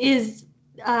is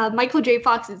Michael J.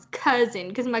 Fox's cousin,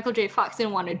 because Michael J. Fox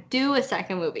didn't want to do a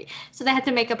second movie. So they had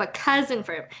to make up a cousin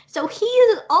for him. So he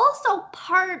is also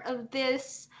part of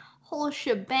this whole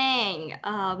shebang,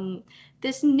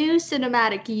 this new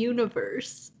cinematic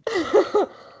universe.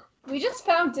 We just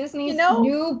found Disney's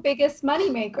new biggest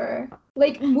moneymaker.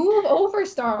 Like, move over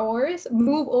Star Wars,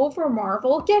 move over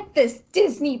Marvel, get this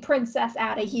Disney princess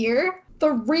out of here.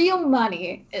 The real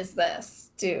money is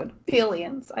this, dude.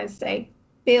 Billions, I say.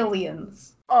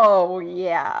 Billions. Oh,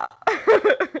 yeah.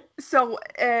 So,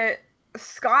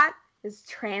 Scott is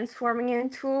transforming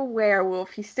into a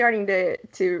werewolf. He's starting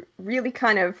to really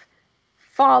kind of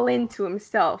fall into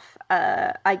himself,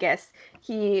 I guess.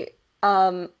 He,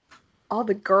 all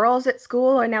the girls at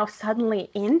school are now suddenly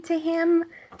into him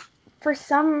for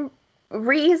some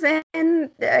reason.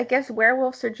 I guess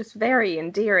werewolves are just very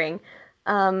endearing.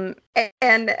 And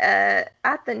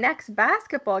at the next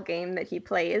basketball game that he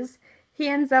plays, he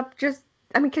ends up just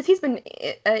I mean, because he's been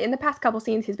in the past couple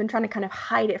scenes, he's been trying to kind of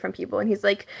hide it from people, and he's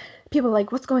like, people are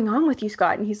like, "What's going on with you,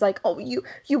 Scott?" And he's like, "Oh,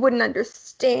 you wouldn't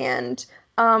understand."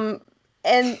 And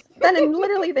then in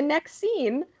literally the next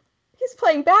scene, he's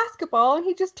playing basketball, and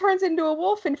he just turns into a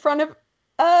wolf in front of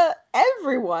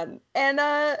everyone, and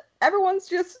everyone's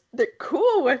just they're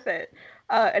cool with it,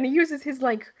 and he uses his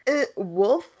like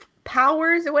wolf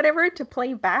powers or whatever to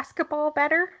play basketball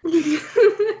better.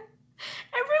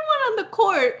 Everyone on the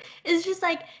court is just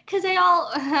like, because they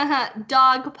all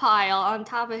dog pile on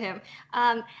top of him.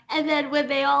 And then when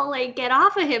they all like get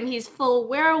off of him, he's full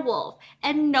werewolf.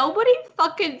 And nobody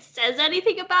fucking says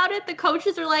anything about it. The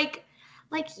coaches are like,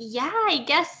 yeah, I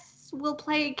guess we'll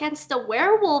play against a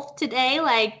werewolf today.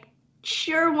 Like,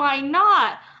 sure, why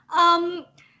not?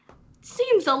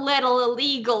 Seems a little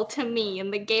illegal to me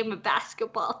in the game of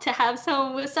basketball to have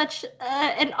someone with such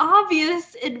an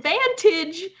obvious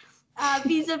advantage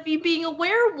vis-a-vis being a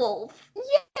werewolf.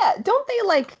 Yeah, don't they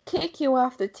like kick you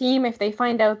off the team if they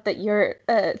find out that you're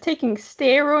taking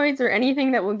steroids or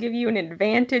anything that will give you an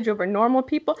advantage over normal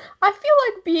people? I feel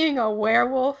like being a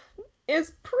werewolf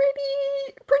is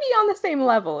pretty on the same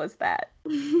level as that.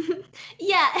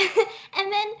 Yeah,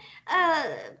 and then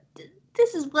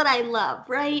this is what I love,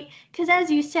 right? Because as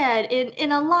you said,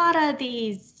 in a lot of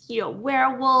these,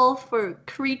 werewolf or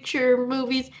creature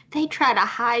movies, they try to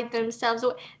hide themselves.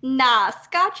 Nah,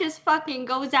 Scott just fucking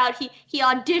goes out. He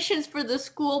auditions for the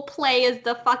school play as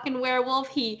the fucking werewolf.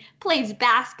 He plays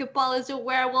basketball as a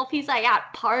werewolf. He's like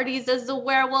at parties as a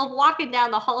werewolf, walking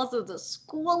down the halls of the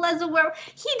school as a werewolf.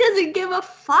 He doesn't give a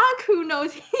fuck who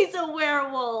knows he's a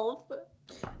werewolf.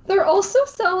 They're also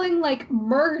selling like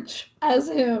merch as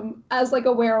him, as like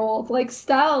a werewolf, like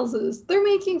Styles. They're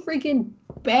making freaking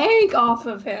bank off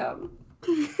of him.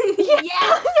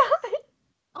 Yeah.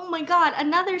 Oh my god,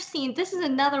 another scene. This is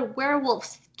another werewolf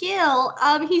skill.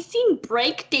 He's seen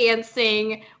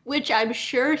breakdancing, which I'm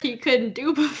sure he couldn't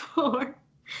do before.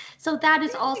 So that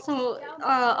is also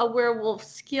a werewolf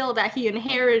skill that he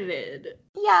inherited.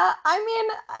 Yeah, I mean,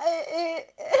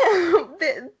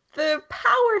 the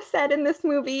power set in this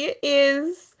movie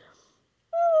is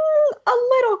a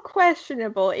little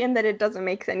questionable in that it doesn't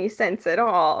make any sense at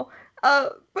all.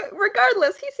 But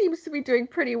regardless, he seems to be doing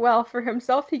pretty well for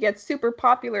himself. He gets super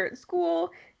popular at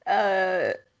school.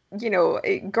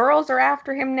 Girls are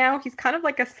after him now. He's kind of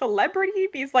like a celebrity.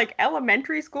 These like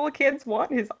elementary school kids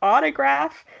want his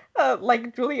autograph.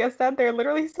 Like Giulia said, they're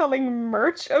literally selling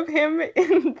merch of him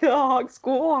in the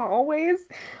school hallways.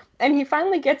 And he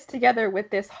finally gets together with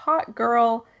this hot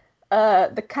girl,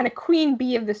 the kind of queen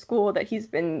bee of the school that he's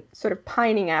been sort of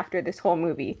pining after this whole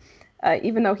movie.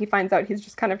 Even though he finds out he's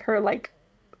just kind of her, like,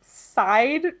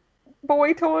 side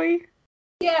boy toy.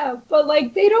 Yeah, but,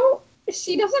 like,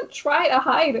 she doesn't try to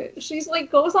hide it. She's, like,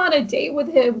 goes on a date with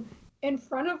him in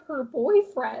front of her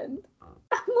boyfriend.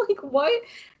 I'm like, what?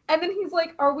 And then he's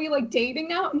like, are we, like, dating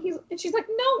now? And she's like,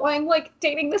 no, I'm, like,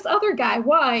 dating this other guy.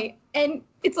 Why? And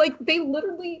it's like, they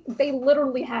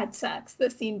literally had sex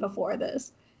this scene before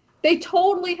this. They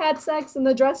totally had sex in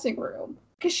the dressing room.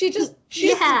 Because she just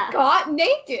got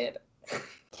naked.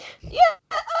 Yeah,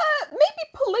 maybe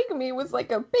polygamy was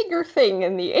like a bigger thing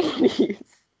in the 80s.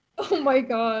 Oh my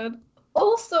god.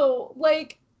 Also,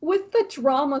 like, with the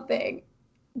drama thing,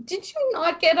 did you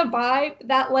not get a vibe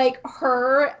that, like,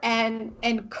 her and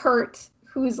Kurt,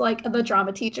 who's, like, the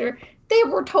drama teacher, they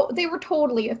were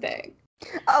totally a thing?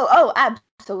 Oh,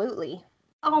 absolutely.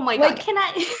 Oh my god, can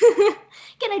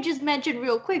I just mention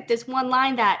real quick this one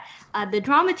line that the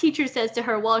drama teacher says to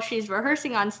her while she's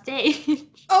rehearsing on stage.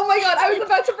 Oh my god, I was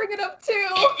about to bring it up too.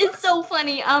 It's so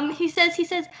funny. He says,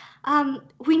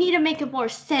 we need to make it more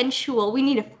sensual. We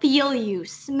need to feel you,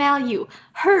 smell you,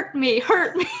 hurt me.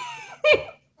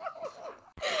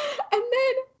 And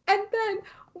then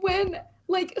when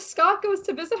like Scott goes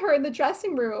to visit her in the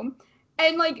dressing room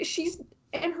and like she's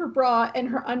in her bra and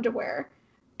her underwear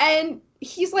and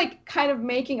he's like kind of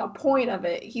making a point of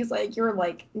it. He's like, you're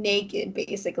like naked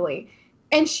basically.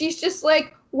 And she's just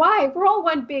like, why? We're all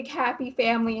one big happy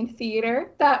family in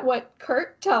theater. That's what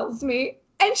Kurt tells me.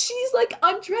 And she's like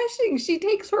undressing. She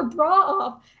takes her bra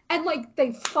off and like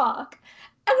they fuck.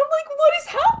 And I'm like, what is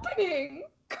happening?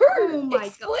 Kurt,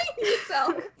 explain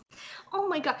yourself. Oh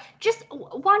my god. Just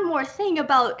one more thing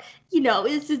about,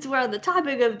 since we're on the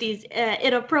topic of these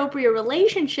inappropriate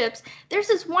relationships, there's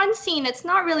this one scene, it's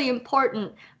not really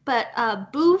important, but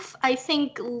Boof, I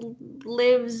think,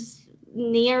 lives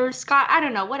near Scott. I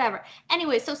don't know, whatever.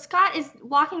 Anyway, so Scott is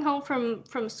walking home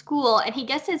from school and he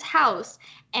gets his house,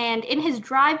 and in his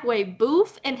driveway,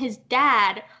 Boof and his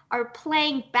dad are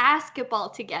playing basketball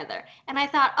together. And I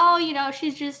thought,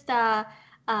 she's just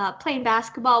playing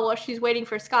basketball while she's waiting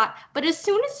for Scott. But as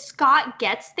soon as Scott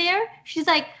gets there, she's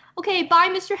like, okay, bye,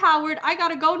 Mr. Howard. I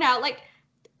gotta go now. Like,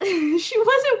 she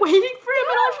wasn't waiting for him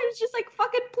at all. She was just like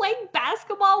fucking playing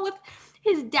basketball with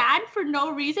his dad for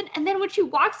no reason. And then when she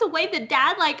walks away, the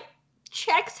dad like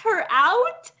checks her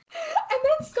out. And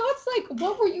then Scott's like,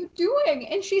 what were you doing?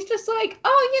 And she's just like,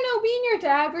 oh, me and your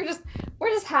dad, we're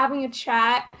just having a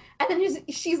chat. And then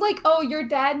she's like, oh, your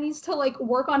dad needs to like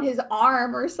work on his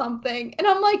arm or something. And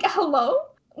I'm like,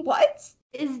 hello? What?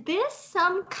 Is this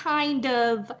some kind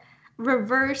of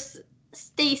reverse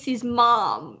Stacy's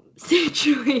mom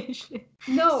situation?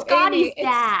 No, Scotty's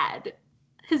dad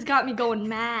has got me going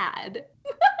mad.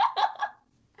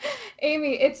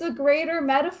 Amy, it's a greater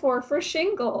metaphor for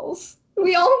shingles.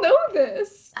 We all know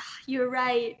this. You're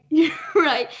right. You're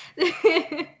right.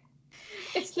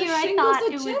 It's the shingles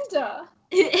agenda.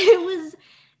 It was,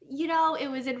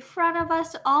 it was in front of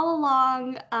us all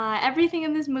along. Everything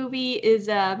in this movie is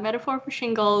a metaphor for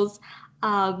shingles,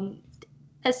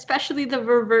 especially the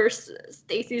reverse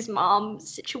Stacy's mom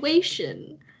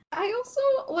situation. I also,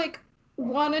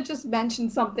 want to just mention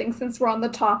something since we're on the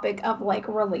topic of,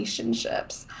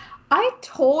 relationships. I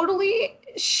totally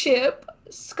ship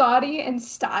Scotty and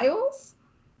Styles.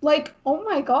 Oh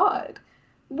my god.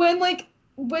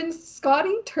 When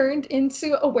Scotty turned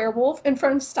into a werewolf in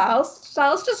front of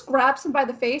Styles just grabs him by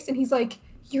the face and he's like,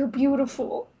 you're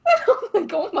beautiful. And I'm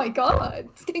like, oh my god,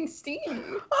 it's getting steamy.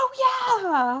 Oh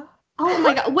yeah. Oh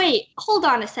my god, wait, hold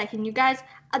on a second, you guys.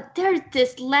 There's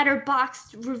this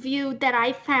Letterboxd review that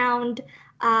I found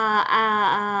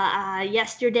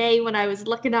yesterday when I was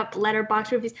looking up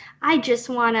Letterboxd reviews. I just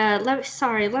want to,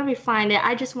 let me find it.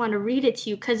 I just want to read it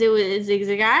to you because it was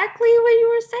exactly what you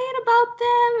were saying about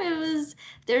them.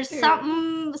 There's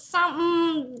something,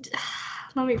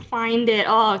 let me find it.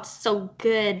 Oh, it's so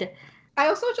good. I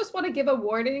also just want to give a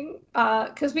warning,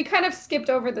 because we kind of skipped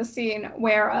over the scene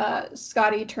where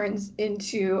Scotty turns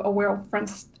into a werewolf from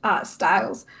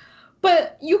Styles.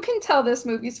 But you can tell this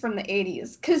movie's from the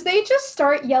 80s, because they just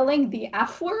start yelling the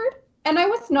F word, and I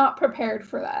was not prepared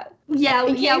for that. Yeah,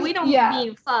 we don't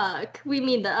mean fuck. We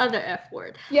mean the other F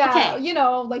word. Yeah, okay.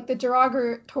 The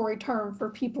derogatory term for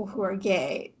people who are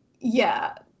gay.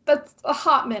 Yeah, that's a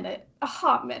hot minute.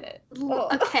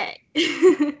 Okay.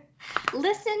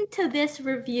 Listen to this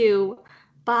review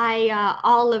by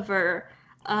Oliver,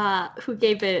 who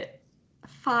gave it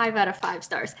 5 out of 5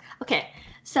 stars. Okay,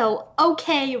 so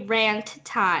rant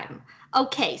time.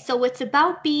 Okay, so it's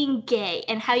about being gay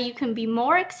and how you can be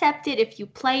more accepted if you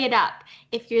play it up.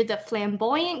 If you're the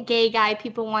flamboyant gay guy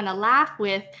people want to laugh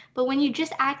with, but when you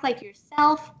just act like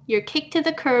yourself, you're kicked to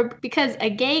the curb because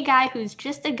a gay guy who's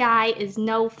just a guy is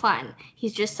no fun.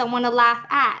 He's just someone to laugh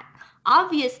at.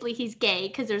 Obviously, he's gay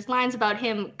because there's lines about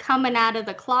him coming out of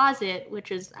the closet,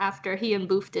 which is after he and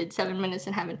Boof did 7 Minutes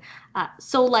in Heaven.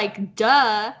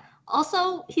 Duh.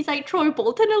 Also, he's like Troy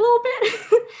Bolton a little bit.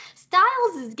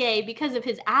 Styles is gay because of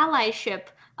his allyship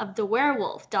of the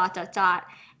werewolf, ...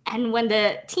 And when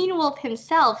the Teen Wolf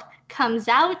himself comes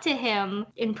out to him,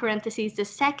 in parentheses, the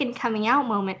second coming out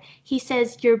moment, he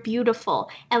says, you're beautiful,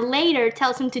 and later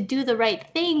tells him to do the right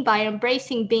thing by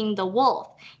embracing being the wolf.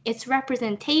 It's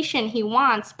representation he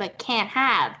wants but can't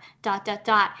have, ...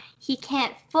 He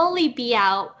can't fully be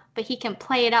out, but he can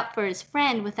play it up for his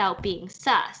friend without being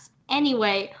sus.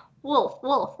 Anyway, wolf.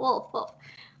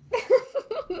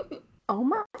 Oh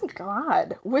my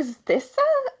god. Was this a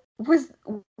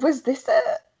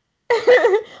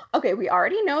okay, we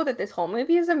already know that this whole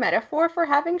movie is a metaphor for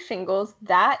having shingles.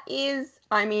 That is,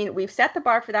 we've set the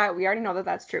bar for that. We already know that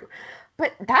that's true.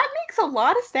 But that makes a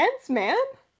lot of sense, man.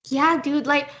 Yeah, dude,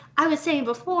 like I was saying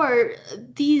before,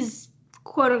 these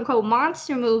quote-unquote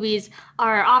monster movies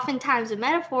are oftentimes a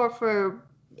metaphor for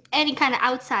any kind of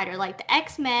outsider. Like the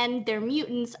X-Men, they're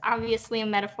mutants, obviously a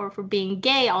metaphor for being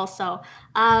gay also.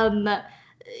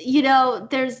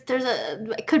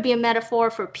 It could be a metaphor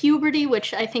for puberty,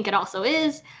 which I think it also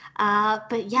is.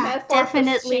 But yeah, metaphor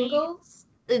definitely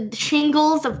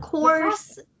shingles, of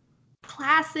course,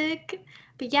 classic.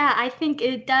 But yeah, I think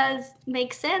it does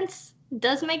make sense. It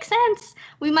does make sense.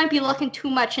 We might be looking too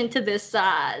much into this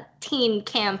teen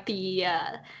campy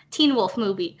Teen Wolf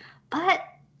movie, but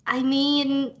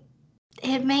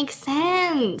it makes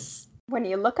sense. When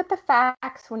you look at the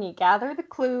facts, when you gather the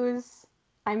clues,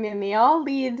 they all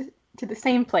lead to the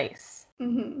same place.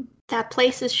 Mm-hmm. That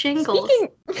place is shingles.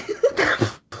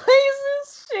 Place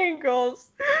is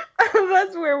shingles.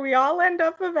 That's where we all end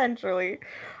up eventually.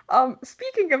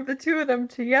 Speaking of the two of them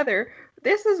together,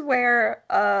 this is where,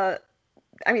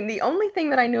 the only thing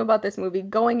that I knew about this movie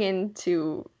going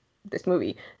into this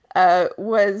movie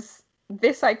was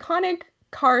this iconic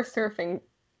car surfing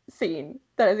scene.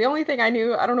 That is the only thing I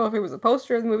knew. I don't know if it was a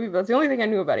poster of the movie, but it's the only thing I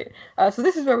knew about it. So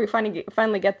this is where we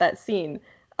finally get that scene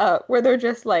where they're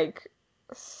just like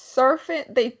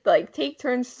surfing. They like take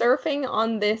turns surfing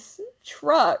on this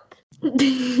truck.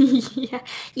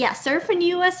 Yeah, Surfing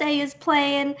USA is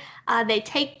playing. They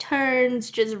take turns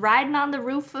just riding on the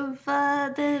roof of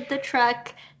the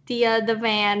truck, the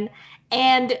van,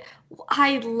 and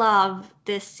I love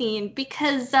this scene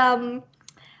because I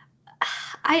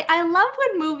love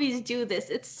when movies do this.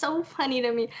 It's so funny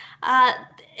to me.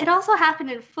 It also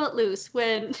happened in Footloose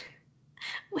when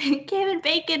Kevin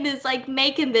Bacon is like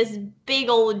making this big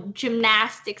old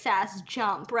gymnastics ass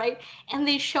jump, right? And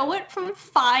they show it from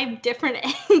 5 different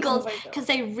angles because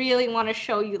they really want to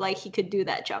show you like he could do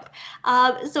that jump.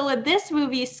 So in this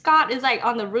movie, Scott is like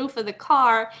on the roof of the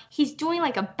car. He's doing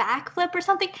like a backflip or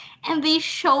something, and they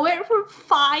show it from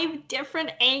 5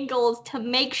 different angles to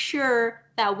make sure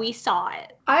that we saw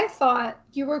it. I thought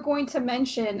you were going to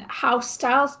mention how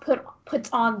Styles puts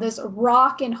on this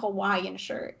rockin' Hawaiian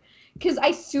shirt. Because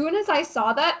as soon as I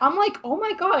saw that, I'm like, oh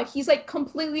my god, he's like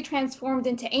completely transformed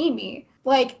into Amy.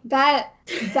 Like that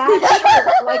shirt.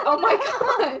 Like, oh my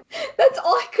god. That's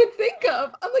all I could think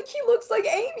of. I'm like, he looks like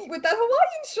Amy with that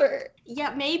Hawaiian shirt.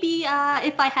 Yeah, maybe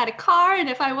if I had a car and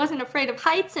if I wasn't afraid of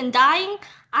heights and dying,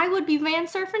 I would be van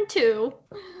surfing too.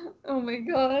 Oh my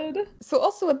god. So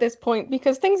also at this point,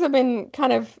 because things have been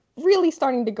kind of really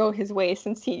starting to go his way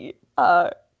since he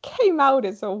came out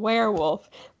as a werewolf,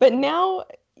 but now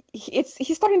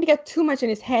he's starting to get too much in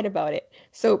his head about it.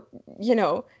 So, you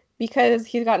know, because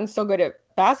he's gotten so good at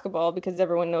basketball, because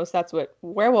everyone knows that's what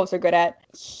werewolves are good at,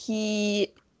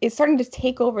 he is starting to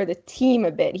take over the team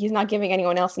a bit. He's not giving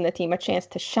anyone else in the team a chance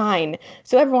to shine.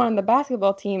 So everyone on the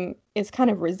basketball team is kind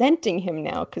of resenting him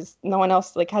now because no one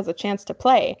else like has a chance to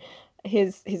play.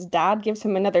 His dad gives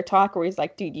him another talk where he's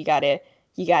like, dude, you gotta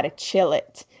chill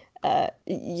it.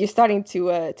 You're starting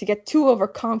to get too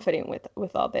overconfident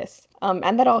with all this.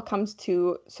 And that all comes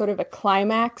to sort of a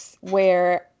climax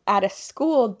where at a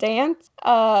school dance,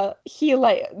 he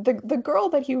like the girl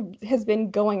that he has been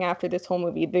going after this whole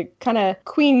movie, the kind of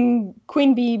queen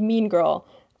bee mean girl,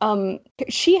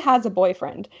 she has a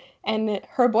boyfriend. And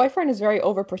her boyfriend is very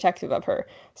overprotective of her.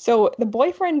 So the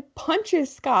boyfriend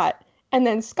punches Scott, and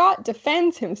then Scott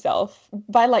defends himself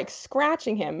by like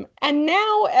scratching him. And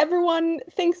now everyone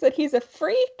thinks that he's a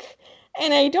freak.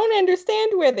 And I don't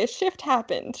understand where this shift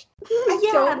happened.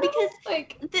 Yeah, because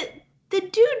like the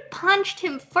dude punched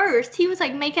him first. He was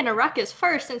like making a ruckus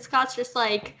first, and Scott's just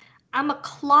like, I'ma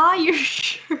claw your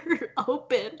shirt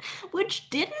open, which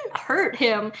didn't hurt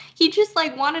him. He just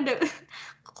like wanted to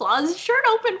claw his shirt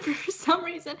open for some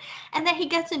reason. And then he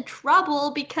gets in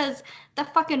trouble because the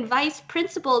fucking vice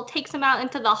principal takes him out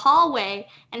into the hallway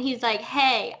and he's like,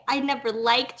 hey, I never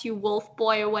liked you, wolf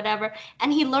boy, or whatever.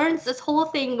 And he learns this whole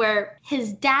thing where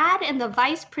his dad and the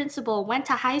vice principal went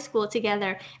to high school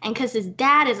together, and because his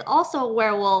dad is also a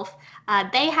werewolf,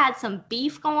 they had some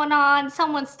beef going on.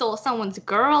 Someone stole someone's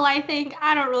girl, I think.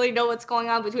 I don't really know what's going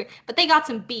on between, but they got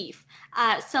some beef.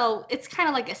 So it's kind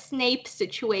of like a Snape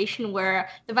situation where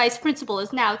the vice principal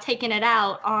is now taking it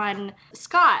out on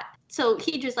Scott. So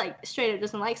he just like straight up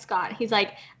doesn't like Scott. He's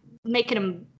like making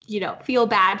him, feel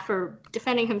bad for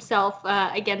defending himself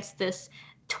against this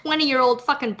 20-year-old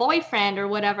fucking boyfriend or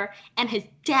whatever. And his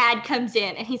dad comes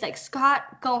in and he's like,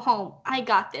 Scott, go home. I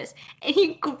got this. And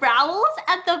he growls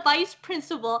at the vice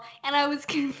principal. And I was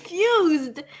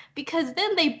confused because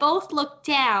then they both looked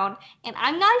down. And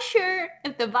I'm not sure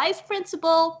if the vice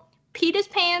principal peed his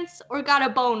pants or got a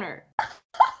boner.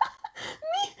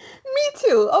 Me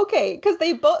too. Okay, because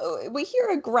we hear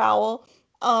a growl,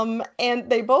 and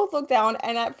they both look down.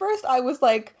 And at first I was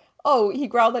like, oh, he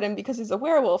growled at him because he's a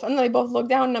werewolf. And then they both look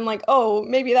down and I'm like, oh,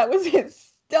 maybe that was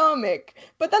his stomach.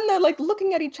 But then they're like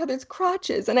looking at each other's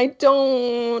crotches and I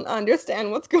don't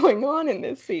understand what's going on in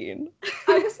this scene.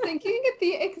 I was thinking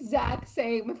the exact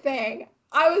same thing.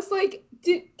 I was like,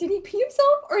 did he pee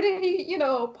himself or did he,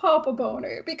 pop a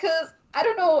boner? Because I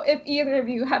don't know if either of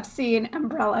you have seen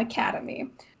Umbrella Academy,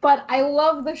 but I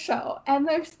love the show. And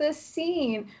there's this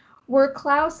scene where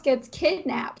Klaus gets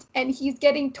kidnapped and he's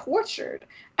getting tortured.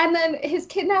 And then his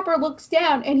kidnapper looks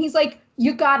down and he's like,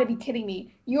 you gotta be kidding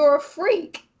me. You're a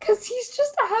freak. Because he's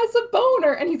just has a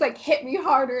boner. And he's like, hit me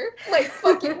harder. Like,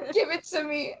 fucking give it to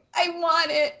me. I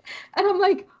want it. And I'm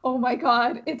like, oh my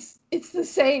God, it's the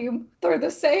same. They're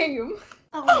the same.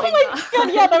 Oh my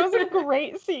God. Yeah, that was a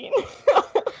great scene.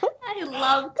 I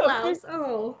love Klaus.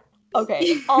 Oh.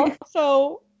 Okay,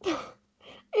 also,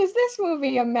 is this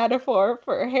movie a metaphor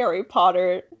for Harry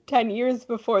Potter 10 years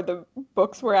before the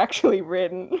books were actually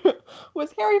written?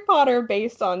 Was Harry Potter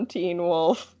based on Teen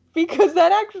Wolf? because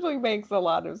that actually makes a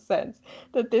lot of sense.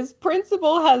 That this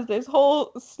principal has this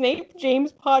whole Snape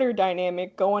James Potter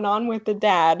dynamic going on with the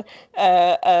dad.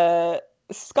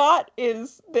 Scott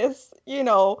is this,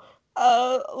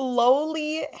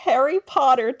 lowly Harry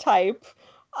Potter type,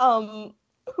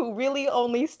 who really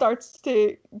only starts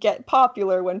to get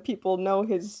popular when people know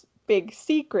his big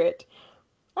secret.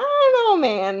 I don't know,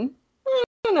 man. I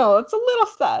don't know. It's a little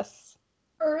sus.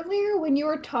 Earlier, when you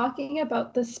were talking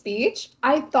about the speech,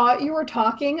 I thought you were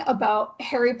talking about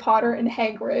Harry Potter and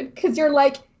Hagrid, because you're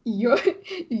like,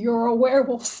 you're a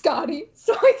werewolf, Scotty.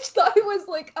 So I thought it was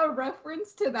like a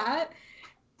reference to that.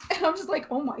 And I'm just like,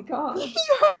 oh my god.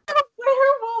 You're a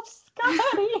werewolf,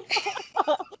 Scotty.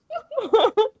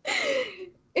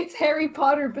 It's Harry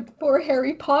Potter, but before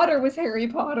Harry Potter was Harry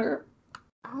Potter.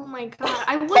 Oh my god,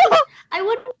 I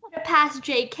wouldn't put it past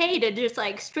JK to just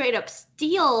like straight up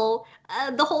steal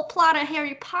the whole plot of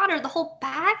Harry Potter, the whole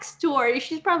backstory.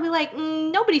 She's probably like,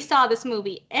 nobody saw this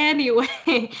movie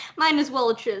anyway. Might as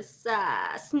well just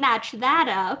snatch that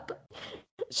up.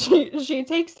 She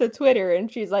takes to Twitter and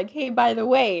she's like, hey, by the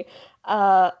way,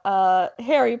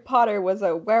 Harry Potter was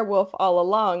a werewolf all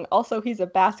along. Also, he's a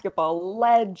basketball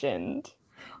legend.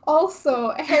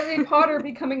 Also, Harry Potter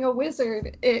becoming a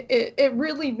wizard, it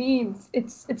really means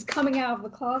it's coming out of the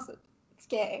closet. It's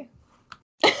gay.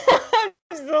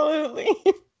 Absolutely.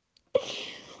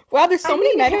 Wow, there's so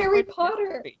many Harry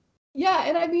Potter. Yeah,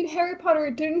 and I mean Harry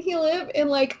Potter, didn't he live in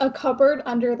like a cupboard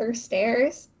under their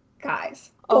stairs?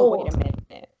 Guys. Oh, wait a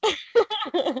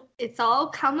minute. It's all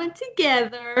coming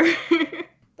together.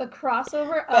 The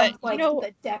crossover of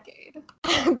the decade.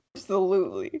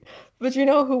 Absolutely. But you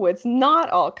know who it's not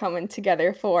all coming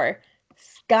together for?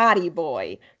 Scotty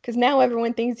boy. Because now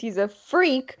everyone thinks he's a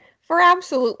freak for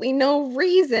absolutely no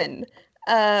reason.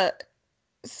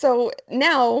 So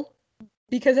now,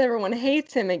 because everyone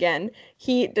hates him again,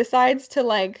 he decides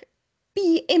to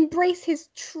embrace his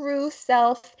true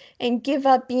self and give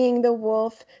up being the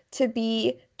wolf to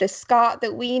be the Scott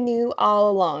that we knew all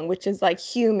along, which is like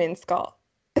human Scott.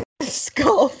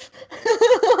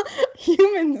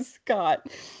 Human Scott.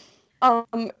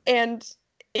 And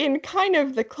in kind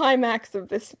of the climax of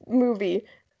this movie,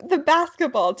 the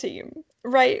basketball team,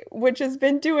 right, which has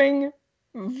been doing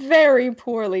very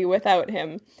poorly without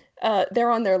him.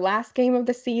 They're on their last game of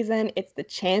the season. It's the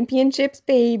championships,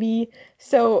 baby.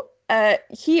 So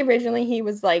he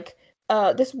was like,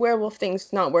 this werewolf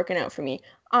thing's not working out for me.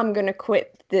 I'm gonna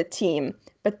quit the team.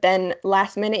 But then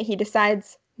last minute he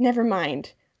decides, never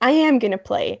mind. I am going to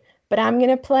play, but I'm going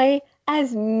to play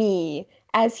as me,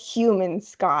 as human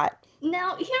Scott.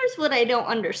 Now, here's what I don't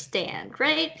understand,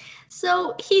 right?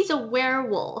 So, he's a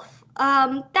werewolf.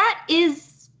 That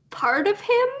is part of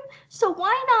him, so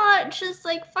why not just,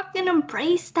 fucking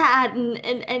embrace that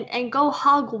and go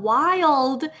hog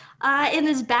wild in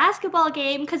this basketball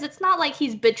game? Because it's not like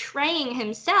he's betraying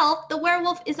himself. The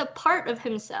werewolf is a part of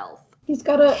himself. He's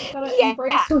gotta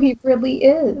embrace who he really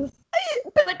is.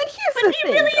 But he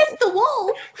really is the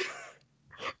wolf.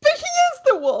 But he is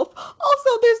the wolf. Also,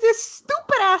 there's this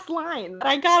stupid-ass line that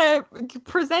I gotta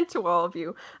present to all of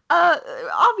you.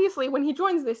 Obviously, when he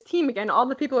joins this team again, all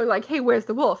the people are like, hey, where's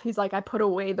the wolf? He's like, I put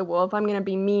away the wolf. I'm gonna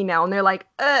be me now. And they're like,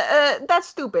 that's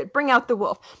stupid. Bring out the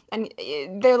wolf. And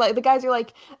they're like, the guys are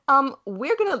like,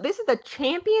 this is a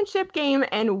championship game,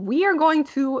 and we are going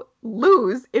to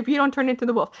lose if you don't turn into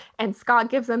the wolf. And Scott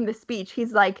gives them this speech.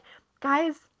 He's like,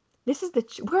 guys,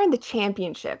 we're in the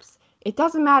championships. It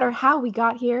doesn't matter how we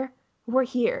got here. We're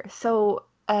here. So,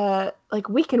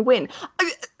 we can win.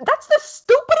 That's the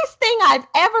stupidest thing I've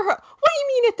ever heard. What do you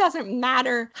mean it doesn't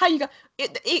matter how you got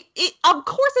it? Of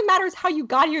course it matters how you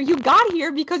got here. You got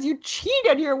here because you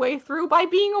cheated your way through by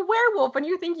being a werewolf, and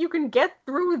you think you can get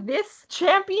through this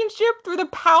championship through the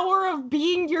power of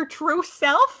being your true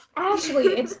self? Ashley,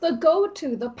 it's the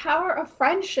go-to. The power of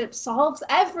friendship solves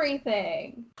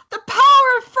everything. The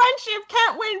power of friendship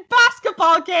can't win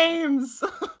basketball games.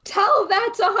 Tell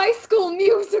that to High School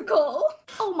Musical.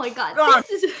 Oh my god. God,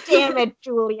 damn it,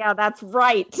 Giulia. That's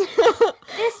right.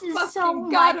 This is so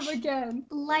much again.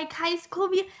 Like High School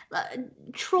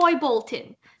Troy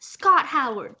Bolton, Scott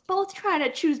Howard, both trying to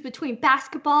choose between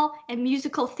basketball and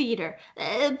musical theater.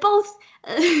 Both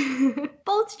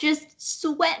just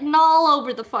sweating all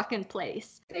over the fucking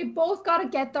place. They both gotta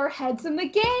get their heads in the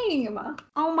game.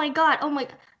 Oh my god.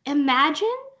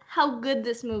 Imagine how good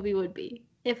this movie would be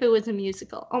if it was a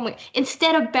musical. Oh my!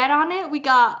 Instead of bet on it, we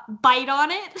got bite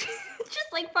on it. Just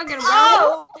like fucking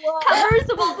covers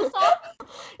of all the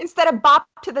songs. Instead of bop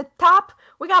to the top,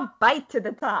 we got bite to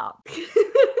the top.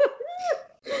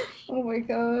 Oh my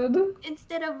god.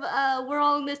 Instead of we're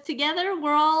all in this together,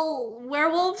 we're all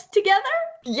werewolves together.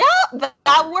 Yeah,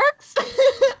 that works.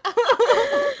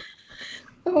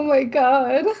 Oh my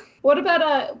god. What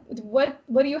about what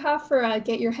do you have for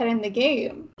get your head in the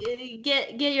game?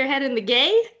 Get your head in the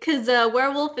gay, because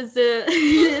werewolf is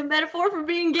a metaphor for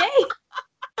being gay.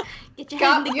 Get your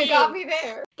head in the You game. got me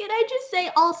there. Can I just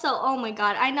say also, oh my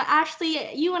god, I know,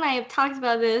 Ashley, you and I have talked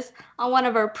about this on one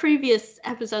of our previous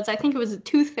episodes. I think it was a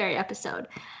Tooth Fairy episode.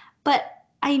 But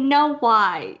I know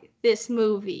why this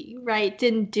movie, right,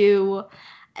 didn't do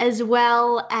as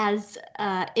well as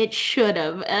it should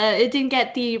have. It didn't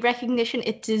get the recognition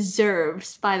it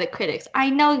deserves by the critics. I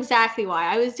know exactly why.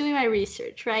 I was doing my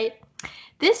research, right?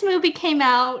 This movie came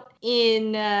out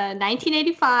in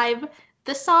 1985.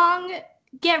 The song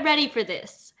Get Ready for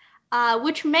This,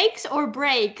 which makes or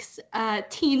breaks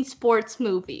teen sports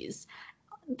movies.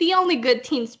 The only good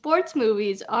teen sports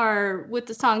movies are with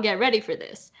the song Get Ready for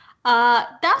This.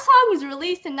 That song was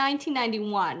released in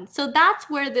 1991, so that's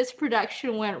where this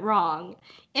production went wrong.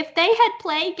 If they had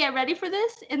played Get Ready for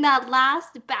This in that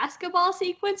last basketball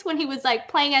sequence when he was like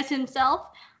playing as himself,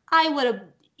 I would have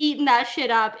eaten that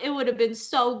shit up. It would have been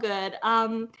so good.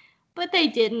 But they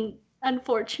didn't,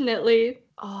 unfortunately.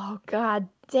 Oh, god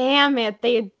damn it.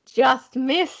 They had just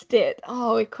missed it.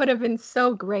 Oh, it could have been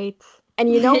so great.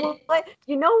 And you know what?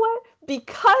 You know what?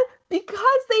 Because they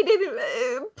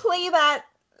didn't play that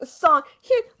song.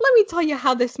 Here, let me tell you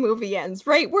how this movie ends,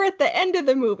 right? We're at the end of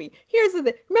the movie. Here's the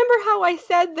thing. Remember how I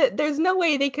said that there's no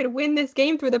way they could win this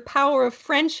game through the power of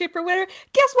friendship or whatever?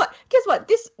 Guess what? Guess what?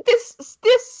 This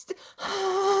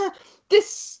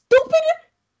stupid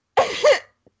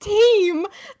team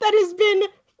that has been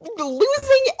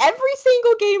losing every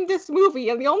single game this movie,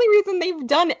 and the only reason they've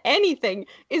done anything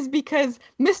is because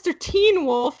Mr. Teen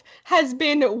Wolf has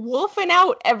been wolfing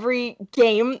out every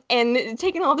game and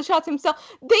taking all the shots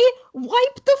himself. They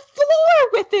wiped the floor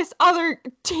with this other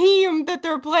team that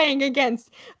they're playing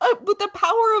against with the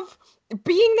power of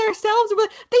being themselves.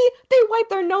 They wipe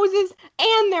their noses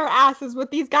and their asses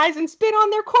with these guys and spit on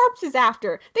their corpses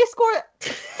after. They score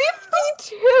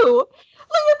 52.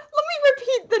 Let me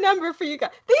repeat the number for you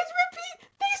guys. They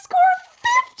score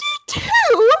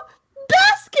 52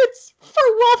 baskets for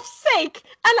Wolf's sake.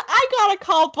 And I gotta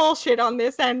call bullshit on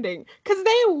this ending. Because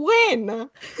they win.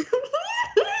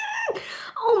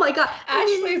 Oh my god.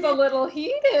 Ashley's a little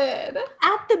heated.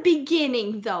 At the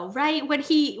beginning though, right? When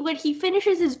he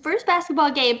finishes his first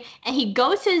basketball game and he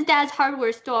goes to his dad's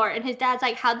hardware store and his dad's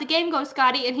like, "How'd the game go,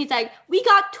 Scotty?" And he's like, "We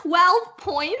got 12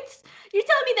 points." You're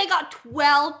telling me they got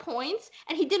 12 points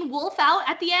and he didn't wolf out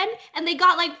at the end and they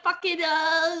got like fucking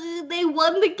they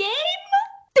won the game?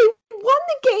 They won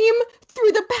the game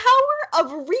through the power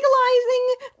of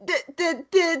realizing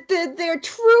that their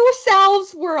true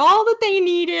selves were all that they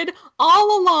needed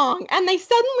all along. And they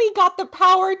suddenly got the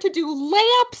power to do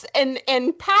layups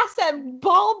and pass that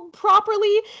ball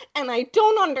properly. And I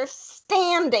don't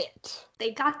understand it.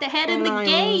 They got the head in the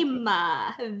game.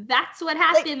 That's what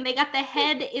happened. They got the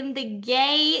head in the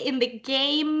game.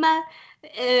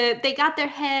 They got their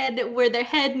head where their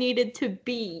head needed to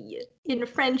be in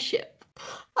friendship.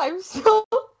 I wish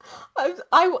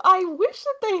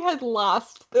that they had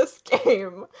lost this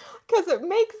game because it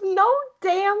makes no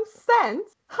damn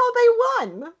sense how they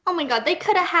won. Oh my god, they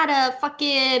could have had a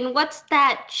fucking, what's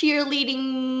that cheerleading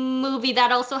movie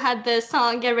that also had the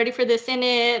song Get Ready for This in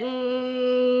it?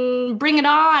 Bring It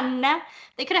On.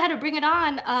 They could have had a Bring It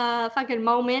On fucking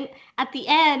moment at the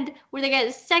end where they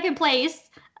get second place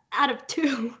out of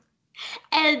 2.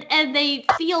 And they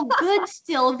feel good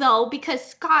still, though, because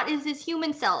Scott is his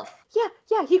human self.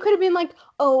 Yeah, he could have been like,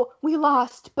 "Oh, we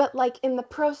lost, but like in the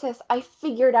process, I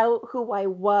figured out who I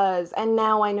was, and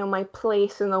now I know my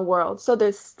place in the world. So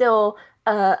there's still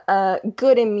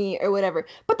good in me or whatever."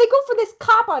 But they go for this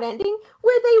cop-out ending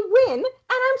where they win, and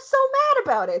I'm so mad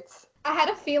about it. I had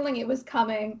a feeling it was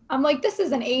coming. I'm like, this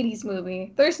is an 80s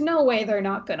movie. There's no way they're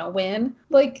not gonna win.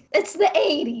 Like, it's the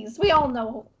 80s. We all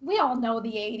know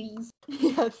the 80s.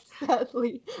 Yes,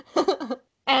 sadly.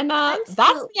 And that's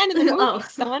the end of the movie,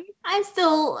 son. I'm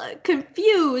still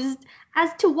confused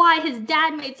as to why his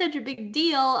dad made such a big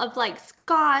deal of like,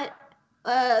 Scott,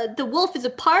 the wolf is a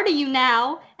part of you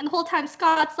now. And the whole time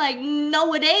Scott's like,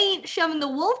 no, it ain't, shoving the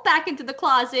wolf back into the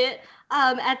closet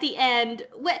at the end.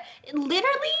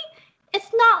 Literally,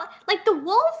 it's not like the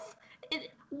wolf.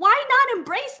 Why not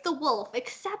embrace the wolf?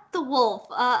 Accept the wolf.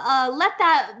 Let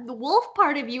the wolf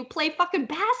part of you play fucking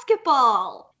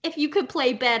basketball. If you could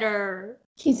play better.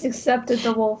 He's accepted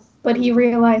the wolf, but he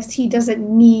realized he doesn't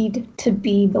need to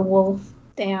be the wolf.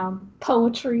 Damn.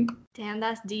 Poetry. Damn,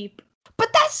 that's deep.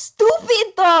 But that's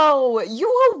stupid, though.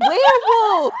 You're a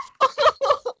werewolf.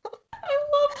 I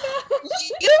love that.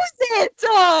 Use it.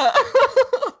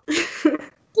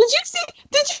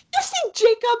 Did you see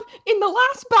Jacob in the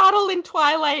last battle in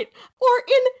Twilight, or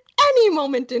in any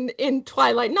moment in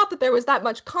Twilight? Not that there was that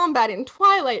much combat in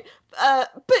Twilight,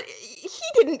 but he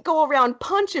didn't go around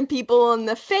punching people in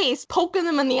the face, poking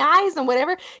them in the eyes and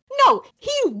whatever. No,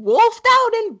 he wolfed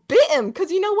out and bit him, because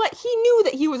you know what? He knew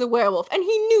that he was a werewolf, and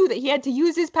he knew that he had to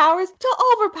use his powers to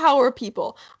overpower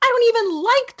people. I don't even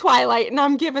like Twilight, and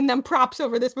I'm giving them props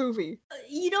over this movie.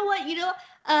 You know what?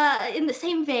 In the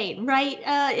same vein, right?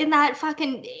 In that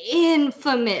fucking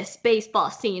infamous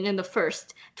baseball scene in the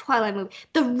first Twilight movie,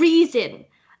 the reason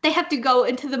they have to go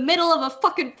into the middle of a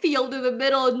fucking field in the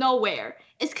middle of nowhere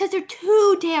is because they're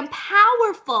too damn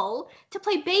powerful to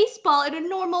play baseball in a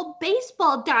normal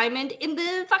baseball diamond in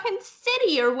the fucking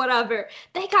city or whatever.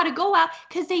 They gotta go out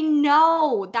because they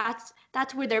know that's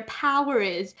where their power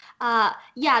is.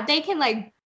 Yeah, they can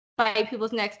like bite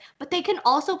people's necks, but they can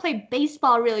also play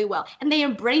baseball really well, and they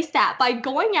embrace that by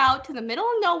going out to the middle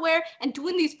of nowhere and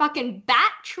doing these fucking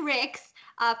bat tricks.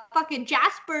 Fucking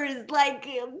Jasper is like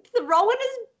throwing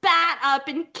his bat up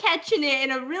and catching it in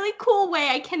a really cool way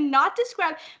I cannot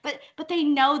describe, but they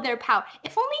know their power.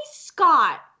 If only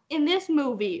Scott in this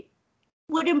movie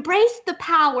would embrace the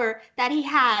power that he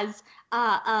has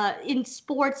in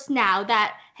sports now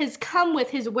that has come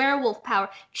with his werewolf power,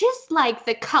 just like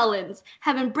the Cullens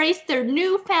have embraced their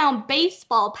newfound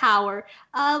baseball power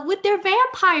with their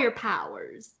vampire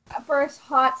powers. For a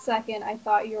hot second, I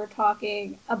thought you were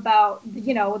talking about,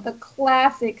 the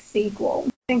classic sequel.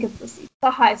 I think it's the sequel, the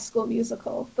High School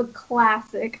Musical, the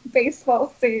classic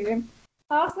baseball scene.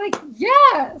 I was like,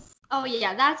 yes! Oh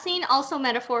yeah, that scene also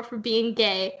metaphor for being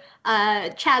gay.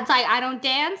 Chad's like, I don't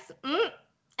dance.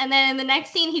 And then in the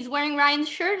next scene, he's wearing Ryan's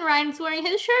shirt, and Ryan's wearing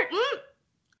his shirt.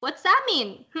 What's that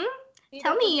mean?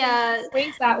 Tell me. He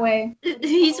swings that way.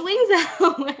 He swings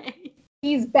that way.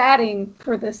 He's batting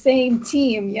for the same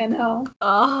team, We know.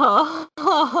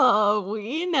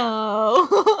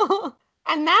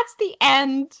 And that's the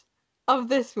end of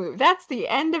this movie. That's the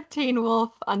end of Teen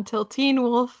Wolf until Teen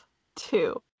Wolf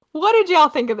 2. What did y'all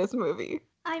think of this movie?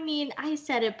 I mean, I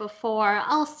said it before.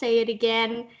 I'll say it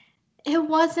again. It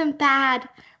wasn't bad.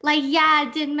 Like, yeah,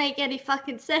 it didn't make any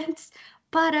fucking sense.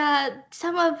 But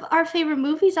some of our favorite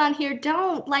movies on here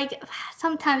don't. Like,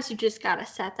 sometimes you just gotta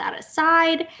set that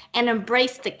aside and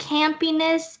embrace the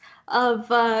campiness of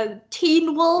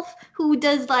Teen Wolf, who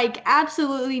does, like,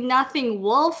 absolutely nothing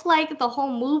wolf-like the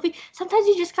whole movie. Sometimes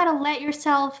you just gotta let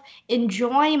yourself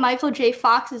enjoy Michael J.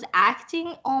 Fox's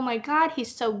acting. Oh my god,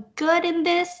 he's so good in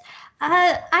this.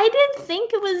 I didn't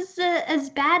think it was as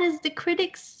bad as the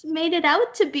critics made it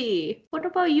out to be. What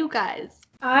about you guys?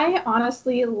 I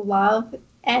honestly love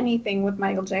anything with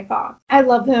Michael J. Fox. I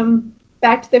love him.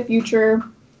 Back to the Future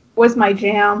was my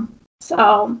jam.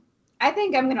 So I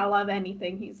think I'm going to love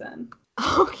anything he's in.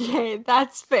 Okay,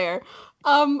 that's fair.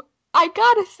 I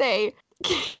gotta say,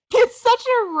 it's such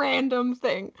a random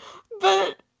thing,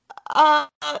 but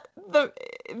the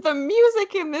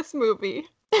music in this movie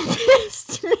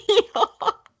pissed me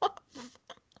off.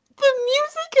 The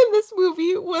music in this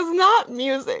movie was not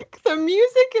music. The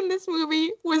music in this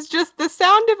movie was just the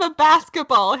sound of a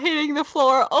basketball hitting the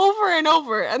floor over and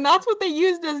over, and that's what they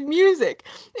used as music.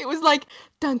 It was like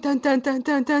dun dun dun dun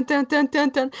dun dun dun dun dun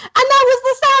dun, and that was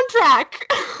the soundtrack.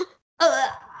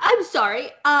 I'm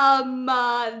sorry.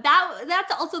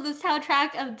 That's also the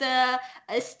soundtrack of the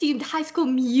esteemed High School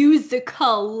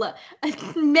Musical.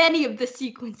 Many of the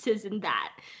sequences in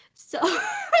that. So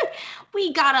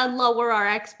we gotta lower our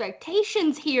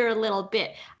expectations here a little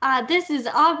bit. This is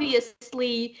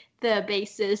obviously the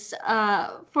basis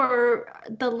for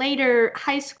the later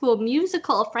High School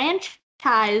Musical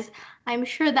franchise. I'm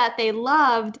sure that they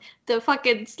loved the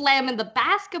fucking slamming the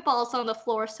basketballs on the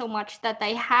floor so much that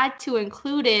they had to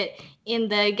include it in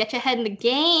the Get Your Head in the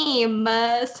Game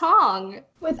song.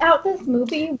 Without this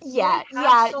movie, yeah,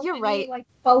 you're right. Like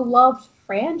beloved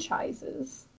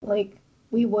franchises, like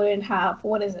we wouldn't have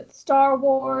Star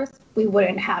Wars. We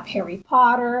wouldn't have Harry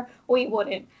Potter. We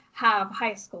wouldn't have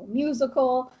High School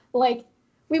Musical. Like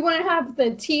we wouldn't have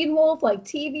the Teen Wolf like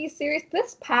TV series.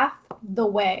 This paved the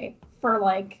way for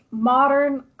like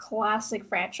modern classic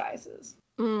franchises.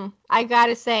 I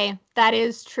gotta say, that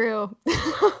is true.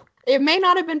 It may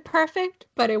not have been perfect,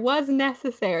 but it was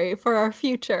necessary for our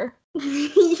future.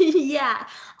 Yeah,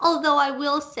 although I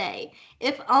will say,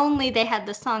 if only they had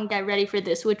the song Get Ready for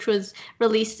This, which was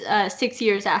released 6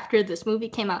 years after this movie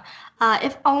came out,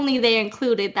 if only they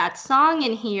included that song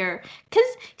in here,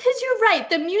 because you're right,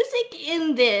 the music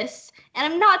in this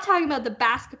And I'm not talking about the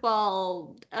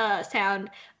basketball sound,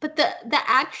 but the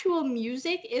actual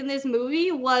music in this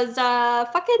movie was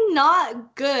fucking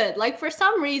not good. Like, for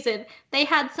some reason, they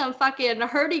had some fucking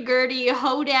hurdy-gurdy,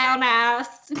 hoedown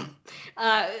ass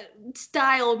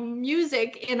style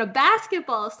music in a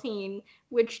basketball scene,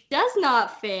 which does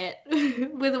not fit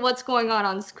with what's going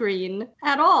on screen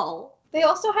at all. They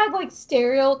also had like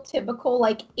stereotypical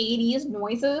like 80s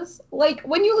noises. Like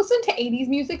when you listen to 80s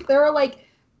music, there are like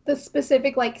the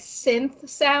specific like synth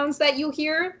sounds that you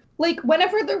hear. Like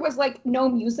whenever there was like no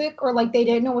music or like they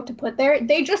didn't know what to put there,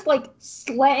 they just like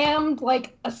slammed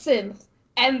like a synth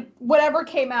and whatever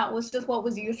came out was just what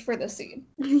was used for the scene.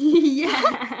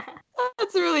 Yeah.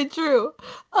 That's really true.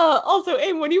 Also,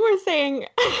 Aim, when you were saying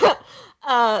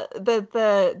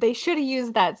they should have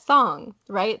used that song,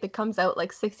 right? That comes out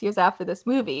like 6 years after this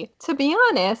movie. To be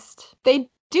honest, they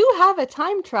do have a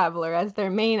time traveler as their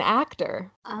main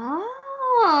actor.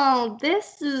 Oh,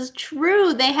 this is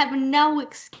true. They have no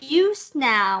excuse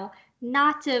now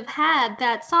not to have had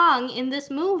that song in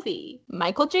this movie.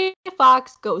 Michael J.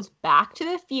 Fox goes back to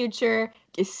the future,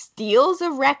 steals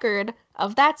a record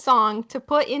of that song to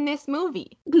put in this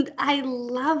movie. I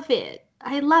love it.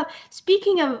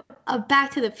 Speaking of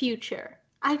Back to the Future,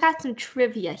 I got some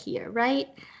trivia here, right?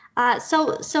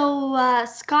 So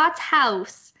Scott's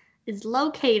house is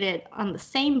located on the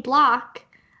same block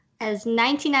as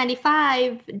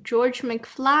 1995 George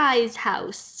McFly's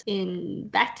house in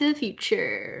Back to the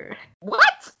Future.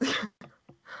 What?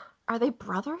 Are they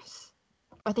brothers?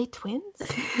 Are they twins?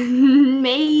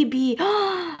 Maybe.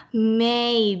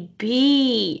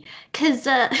 Maybe. Because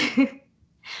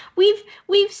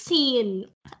we've seen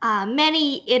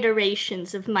many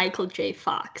iterations of Michael J.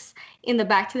 Fox in the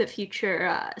Back to the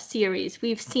Future series.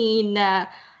 We've seen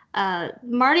Marty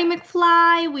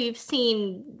McFly. We've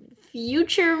seen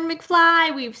Future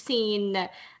McFly. We've seen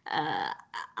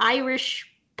Irish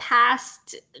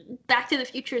past Back to the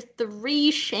Future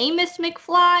 3 Seamus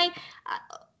McFly.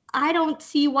 I don't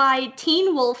see why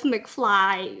Teen Wolf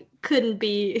McFly couldn't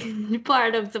be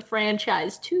part of the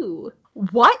franchise too.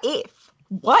 What if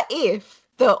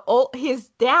his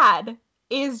dad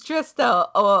is just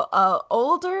a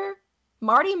older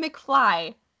Marty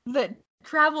McFly that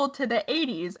traveled to the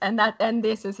 80s and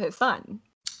this is his son?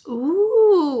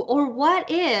 Ooh, or what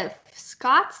if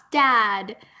Scott's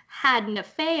dad had an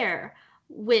affair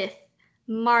with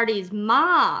Marty's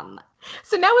mom?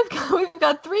 So now we've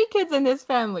got 3 kids in this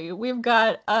family. We've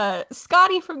got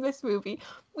Scotty from this movie.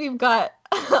 We've got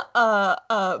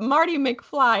Marty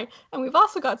McFly, and we've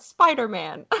also got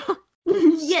Spider-Man.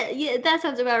 Yeah, that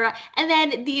sounds about right. And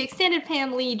then the extended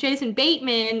family, Jason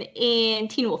Bateman in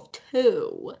Teen Wolf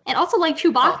 2. And also like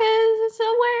Chewbacca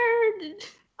somewhere.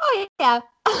 Oh yeah.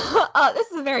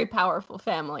 This is a very powerful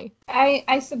family.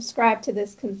 I subscribe to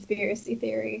this conspiracy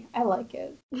theory. I like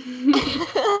it.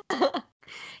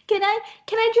 Can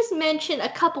I just mention a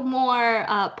couple more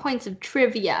points of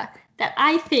trivia that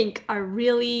I think are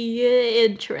really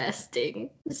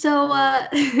interesting? So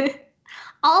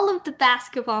all of the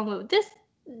basketball moves.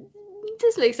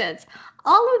 This makes sense.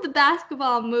 All of the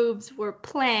basketball moves were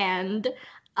planned.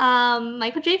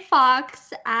 Michael J.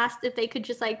 Fox asked if they could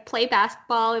just like play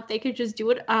basketball, if they could just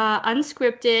do it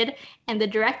unscripted, and the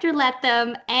director let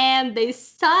them, and they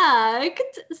sucked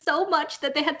so much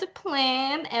that they had to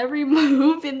plan every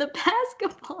move in the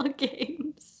basketball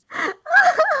games.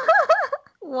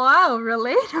 Wow,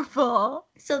 relatable.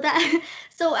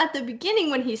 So at the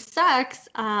beginning when he sucks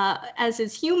as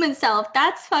his human self,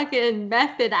 that's fucking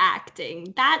method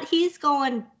acting. That he's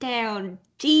going down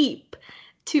deep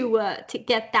to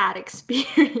get that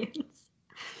experience.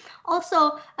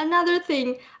 Also, another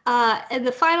thing, in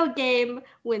the final game,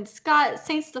 when Scott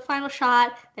sinks the final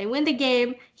shot, they win the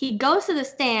game, he goes to the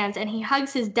stands and he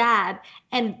hugs his dad,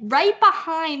 and right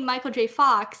behind Michael J.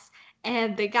 Fox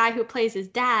and the guy who plays his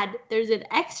dad, there's an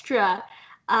extra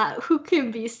who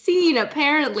can be seen,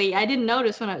 apparently, I didn't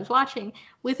notice when I was watching,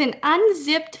 with an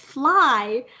unzipped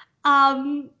fly.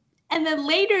 And then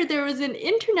later there was an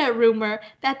internet rumor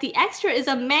that the extra is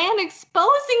a man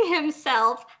exposing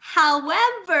himself.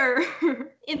 However,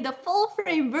 in the full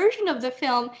frame version of the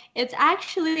film, it's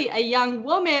actually a young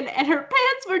woman and her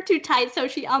pants were too tight, so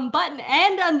she unbuttoned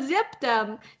and unzipped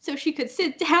them so she could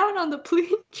sit down on the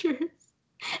bleachers. And then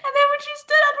when she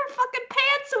stood up, her fucking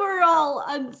pants were all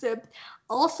unzipped.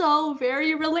 Also,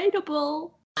 very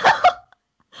relatable.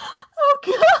 Oh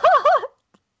god!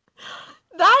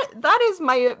 That is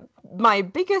my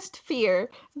biggest fear,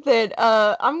 that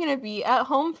I'm gonna be at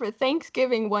home for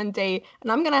Thanksgiving one day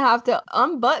and I'm gonna have to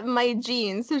unbutton my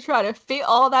jeans to try to fit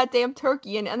all that damn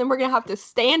turkey in, and then we're gonna have to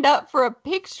stand up for a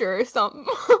picture or something.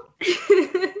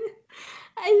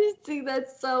 I just think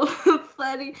that's so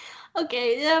funny.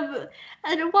 Okay,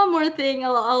 and one more thing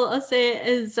I'll say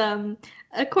is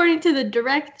according to the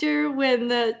director, when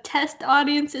the test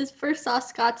audiences first saw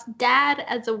Scott's dad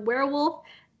as a werewolf,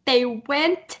 they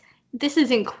went. This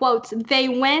is in quotes. They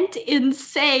went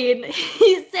insane.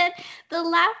 He said the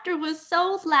laughter was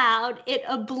so loud it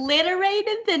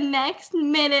obliterated the next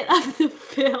minute of the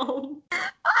film.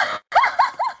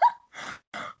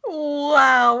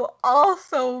 Wow,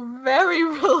 also very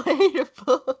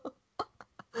relatable.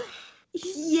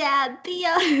 Yeah, the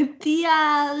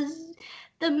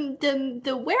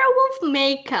werewolf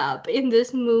makeup in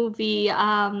this movie,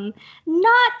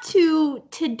 not to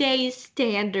today's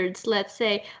standards, let's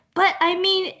say, but I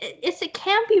mean, it's a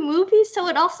campy movie, so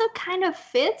it also kind of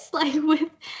fits, like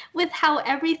with how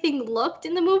everything looked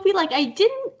in the movie. Like, I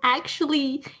didn't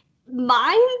actually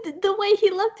mind the way he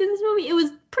looked in this movie. It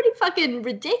was pretty fucking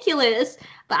ridiculous,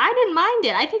 but I didn't mind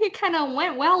it. I think it kind of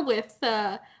went well with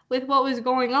what was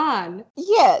going on.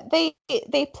 Yeah, they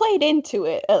played into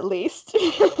it at least.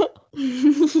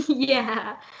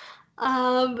 Yeah.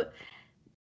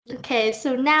 Okay,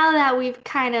 so now that we've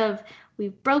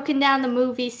broken down the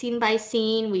movie scene by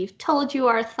scene, we've told you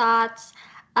our thoughts.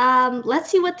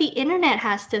 Let's see what the internet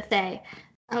has to say.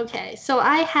 Okay, so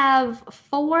I have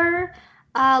 4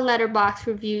 letterbox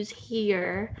reviews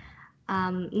here,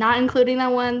 not including the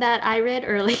one that I read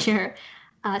earlier.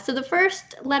 So the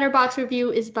first letterbox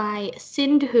review is by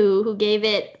Sindhu, who gave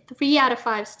it 3 out of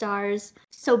 5 stars.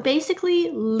 So basically,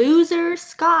 loser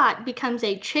Scott becomes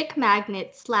a chick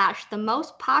magnet / the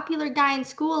most popular guy in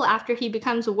school after he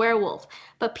becomes a werewolf,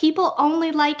 but people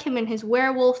only like him in his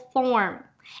werewolf form.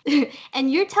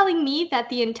 And you're telling me that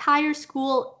the entire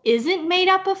school isn't made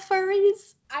up of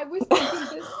furries? I was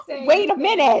thinking the same Wait a thing.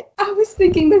 minute. I was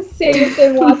thinking the same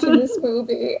thing watching this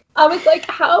movie. I was like,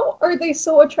 how are they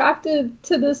so attracted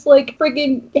to this, like,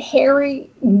 friggin' hairy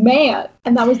man?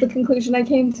 And that was the conclusion I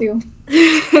came to.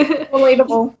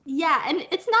 Relatable. Yeah, and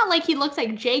it's not like he looks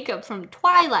like Jacob from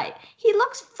Twilight. He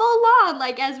looks full on,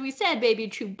 like, as we said, baby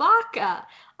Chewbacca.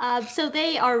 So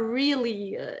they are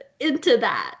really into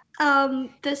that.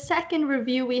 The second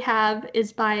review we have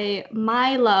is by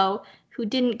Milo, who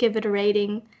didn't give it a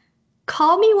rating.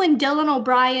 Call me when Dylan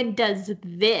O'Brien does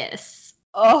this.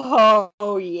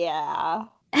 Oh, yeah.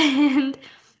 And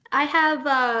I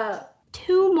have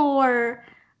 2 more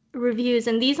reviews,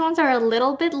 and these ones are a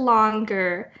little bit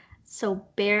longer, so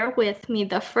bear with me.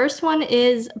 The first one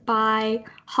is by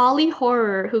Holly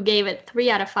Horror, who gave it 3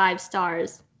 out of 5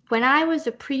 stars. When I was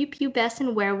a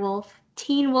prepubescent werewolf,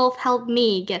 Teen Wolf helped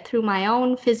me get through my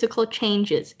own physical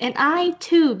changes, and I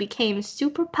too became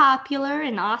super popular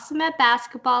and awesome at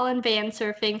basketball and van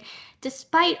surfing,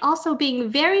 despite also being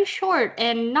very short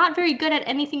and not very good at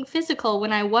anything physical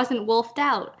when I wasn't wolfed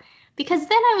out. Because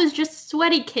then I was just a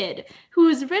sweaty kid who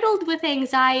was riddled with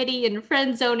anxiety and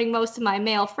friend-zoning most of my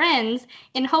male friends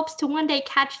in hopes to one day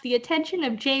catch the attention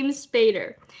of James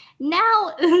Spader.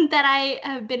 Now that I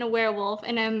have been a werewolf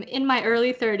and I'm in my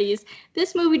early 30s,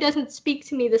 this movie doesn't speak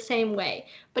to me the same way,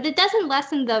 but it doesn't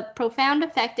lessen the profound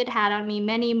effect it had on me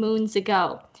many moons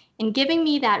ago, in giving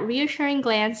me that reassuring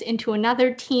glance into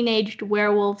another teenaged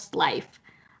werewolf's life.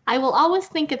 I will always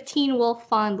think of Teen Wolf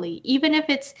fondly, even if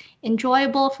it's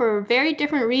enjoyable for very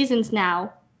different reasons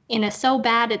now, in a so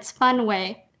bad it's fun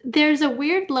way. There's a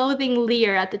weird loathing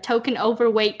leer at the token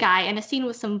overweight guy and a scene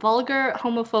with some vulgar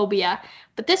homophobia,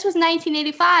 but this was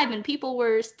 1985 and people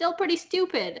were still pretty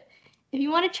stupid. If you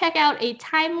want to check out a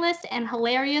timeless and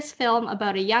hilarious film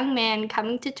about a young man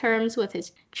coming to terms with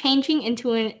his changing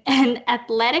into an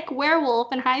athletic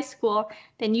werewolf in high school,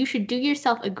 then you should do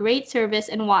yourself a great service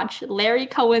and watch Larry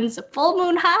Cohen's Full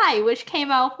Moon High, which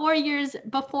came out 4 years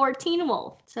before Teen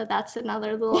Wolf. So that's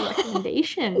another little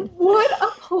recommendation. What a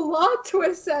plot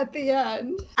twist at the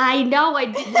end. I know, I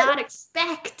did not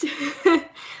expect.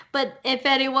 But if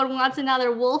anyone wants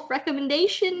another wolf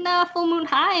recommendation, Full Moon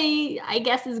High, I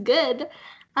guess, is good.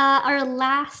 Our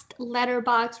last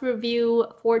letterbox review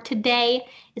for today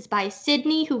is by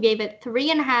Sydney, who gave it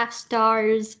 3.5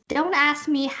 stars. Don't ask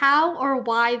me how or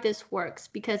why this works,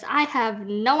 because I have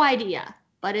no idea.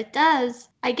 But it does.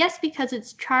 I guess because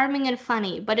it's charming and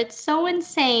funny, but it's so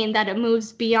insane that it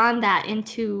moves beyond that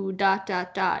into ...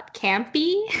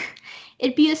 campy?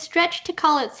 It'd be a stretch to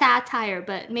call it satire,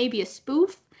 but maybe a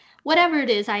spoof? Whatever it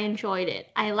is, I enjoyed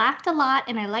it. I laughed a lot,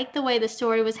 and I liked the way the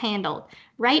story was handled.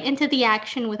 Right into the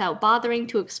action without bothering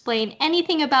to explain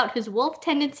anything about his wolf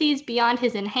tendencies beyond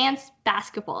his enhanced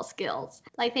basketball skills.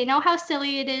 Like, they know how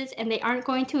silly it is, and they aren't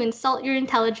going to insult your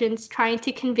intelligence trying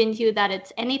to convince you that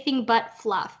it's anything but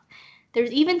fluff.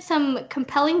 There's even some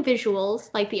compelling visuals,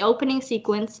 like the opening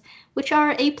sequence, which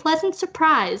are a pleasant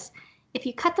surprise. If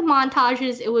you cut the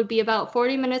montages, it would be about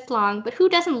 40 minutes long, but who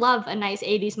doesn't love a nice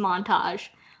 80s montage?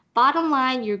 Bottom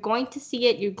line, you're going to see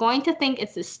it, you're going to think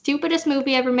it's the stupidest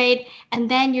movie ever made, and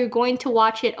then you're going to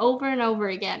watch it over and over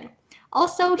again.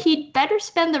 Also, he'd better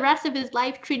spend the rest of his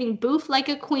life treating Boof like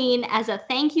a queen as a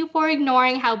thank you for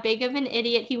ignoring how big of an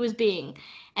idiot he was being.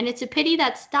 And it's a pity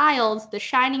that Styles, the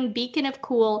shining beacon of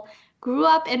cool, grew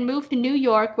up and moved to New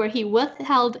York, where he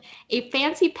withheld a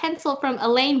fancy pencil from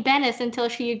Elaine Bennis until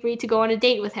she agreed to go on a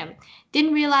date with him.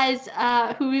 Didn't realize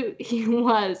who he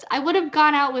was. I would have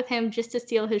gone out with him just to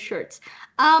steal his shirts.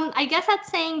 I guess that's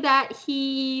saying that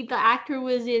the actor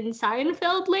was in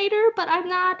Seinfeld later, but I'm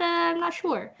not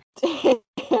sure.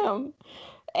 Damn.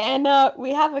 And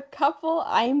we have a couple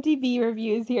IMDb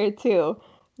reviews here too.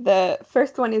 The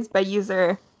first one is by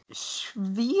user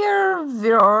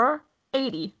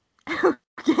Schwiervir80.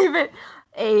 Gave it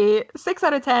a 6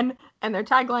 out of 10, and their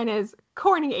tagline is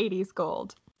corny 80s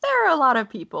gold. There are a lot of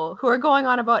people who are going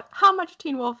on about how much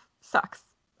Teen Wolf sucks.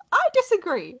 I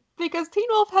disagree, because Teen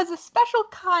Wolf has a special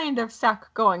kind of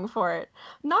suck going for it.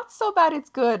 Not so bad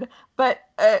it's good, but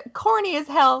corny as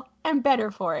hell and better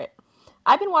for it.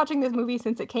 I've been watching this movie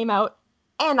since it came out,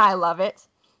 and I love it.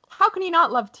 How can you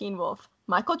not love Teen Wolf?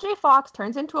 Michael J. Fox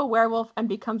turns into a werewolf and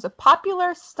becomes a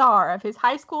popular star of his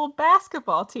high school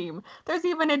basketball team. There's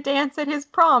even a dance at his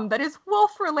prom that is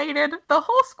wolf-related. The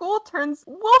whole school turns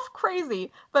wolf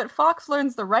crazy, but Fox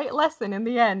learns the right lesson in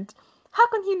the end. How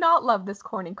can he not love this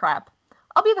corny crap?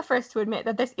 I'll be the first to admit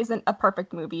that this isn't a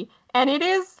perfect movie, and it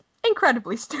is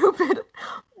incredibly stupid.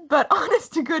 But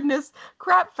honest to goodness,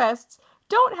 crap fests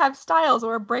don't have Styles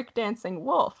or a breakdancing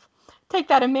wolf. Take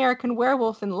that American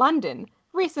Werewolf in London.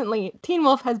 Recently, Teen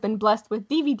Wolf has been blessed with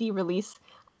DVD release,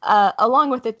 along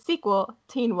with its sequel,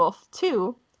 Teen Wolf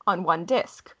 2, on one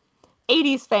disc.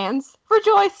 80s fans,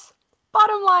 rejoice!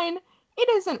 Bottom line, it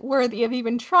isn't worthy of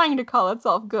even trying to call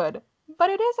itself good, but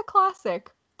it is a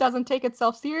classic, doesn't take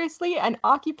itself seriously, and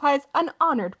occupies an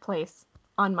honored place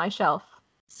on my shelf.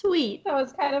 Sweet. That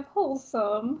was kind of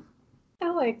wholesome.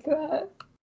 I like that.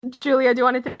 Giulia, do you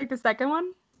want to take the second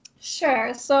one?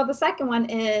 Sure. So the second one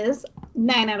is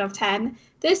 9 out of 10.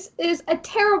 This is a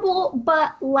terrible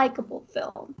but likable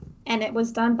film, and it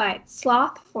was done by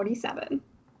Sloth47.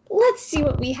 Let's see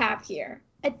what we have here.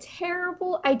 A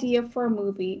terrible idea for a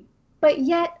movie, but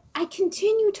yet I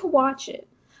continue to watch it.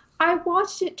 I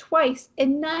watched it twice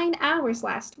in 9 hours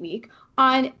last week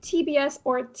on TBS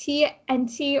or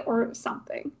TNT or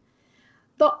something.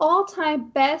 The all-time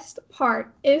best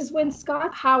part is when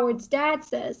Scott Howard's dad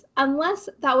says, unless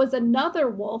that was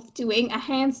another wolf doing a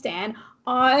handstand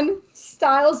on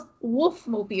Styles'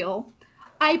 Wolfmobile.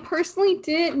 I personally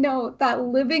didn't know that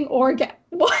living orgasms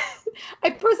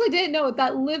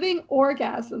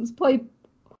play.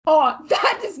 Oh,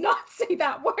 that does not say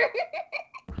that word.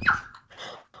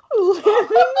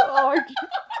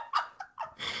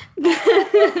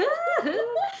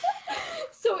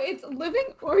 So it's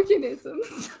living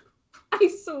organisms. I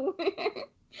swear.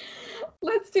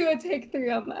 Let's do a take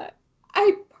 3 on that.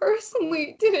 I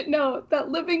personally didn't know that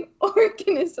living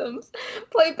organisms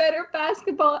play better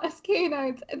basketball as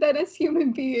canines than as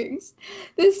human beings.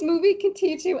 This movie can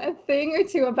teach you a thing or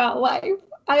two about life.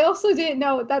 I also didn't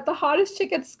know that the hottest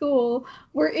chick at school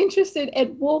were interested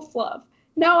in wolf love.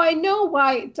 Now I know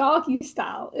why Doggy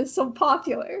Style is so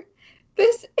popular.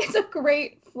 This is a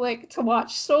great flick to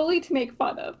watch solely to make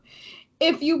fun of.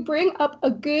 If you bring up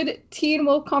a good Teen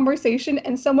Wolf conversation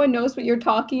and someone knows what you're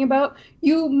talking about,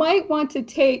 you might want to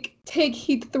take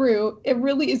heed through. It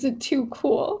really isn't too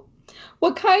cool.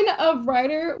 What kind of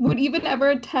writer would even ever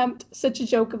attempt such a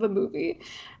joke of a movie?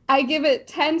 I give it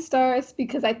 10 stars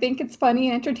because I think it's funny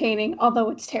and entertaining, although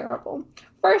it's terrible.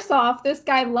 First off, this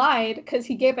guy lied because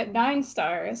he gave it 9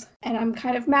 stars, and I'm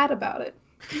kind of mad about it.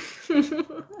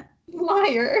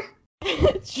 Liar.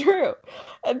 True.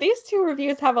 These two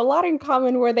reviews have a lot in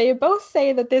common where they both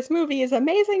say that this movie is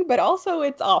amazing, but also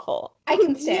it's awful. I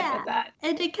can stand with that.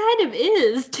 And it kind of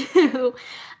is, too.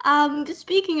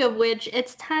 Speaking of which,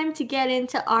 it's time to get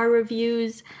into our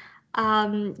reviews.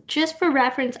 Just for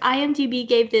reference, IMDb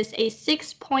gave this a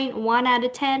 6.1 out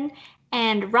of 10,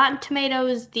 and Rotten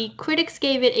Tomatoes, the critics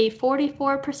gave it a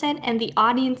 44%, and the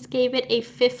audience gave it a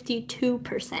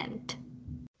 52%.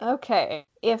 Okay,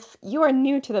 if you are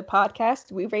new to the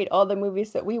podcast, we rate all the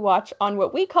movies that we watch on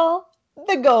what we call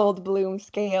the Goldblum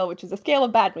scale, which is a scale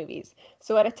of bad movies.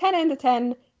 So at a 10 out of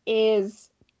 10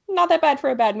 is not that bad for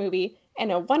a bad movie,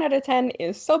 and a 1 out of 10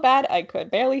 is so bad I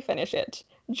could barely finish it.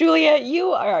 Giulia,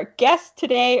 you are our guest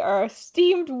today, our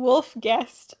esteemed wolf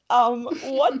guest.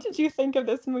 What did you think of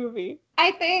this movie?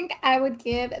 I think I would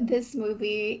give this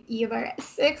movie either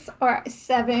 6 or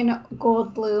 7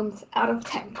 gold blooms out of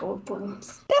 10 gold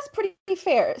blooms. That's pretty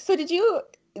fair. So did you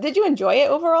enjoy it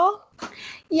overall?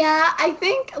 Yeah, I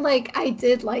think I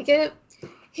did like it.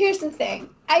 Here's the thing.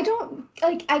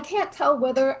 I can't tell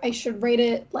whether I should rate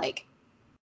it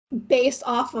based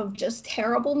off of just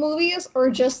terrible movies or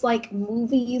just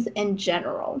movies in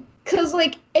general. Cause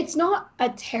it's not a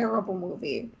terrible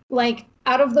movie.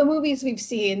 Out of the movies we've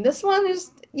seen, this one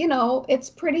is, it's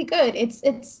pretty good.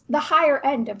 It's the higher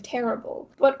end of terrible.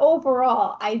 But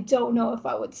overall, I don't know if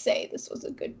I would say this was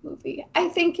a good movie. I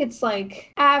think it's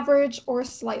average or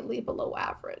slightly below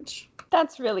average.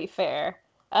 That's really fair.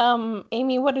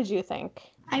 Amy, what did you think?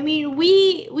 I mean,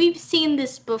 we've seen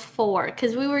this before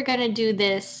because we were gonna do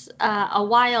this a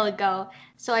while ago.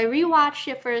 So I rewatched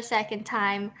it for a second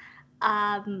time,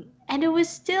 and it was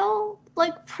still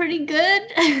pretty good.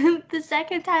 The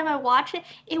second time I watched it,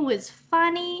 it was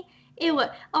funny. It was,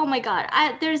 oh my God!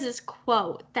 There's this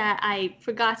quote that I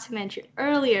forgot to mention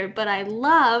earlier, but I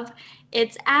love.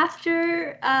 It's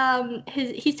after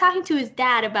he's talking to his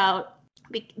dad about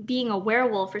being a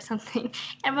werewolf or something,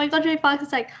 and Michael J. Fox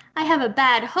is like, I have a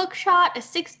bad hook shot, a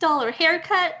 $6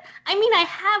 haircut. I mean, I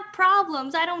have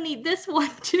problems. I don't need this one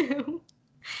too.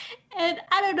 And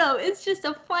I don't know, it's just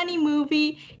a funny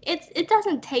movie. It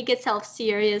doesn't take itself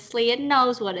seriously. It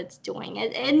knows what it's doing.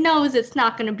 It knows it's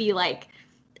not going to be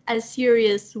a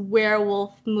serious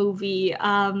werewolf movie.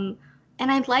 And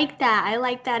I like that. I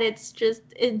like that it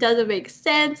doesn't make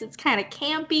sense. It's kind of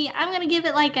campy. I'm going to give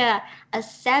it a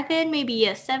 7, maybe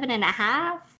a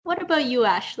 7.5. What about you,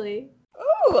 Ashley?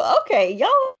 Ooh, okay.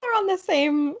 Y'all are on the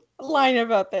same line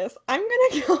about this. I'm going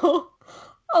to go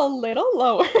a little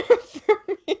lower for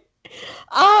me.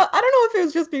 I don't know if it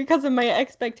was just because of my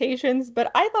expectations, but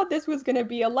I thought this was going to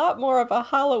be a lot more of a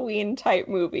Halloween type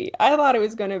movie. I thought it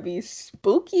was going to be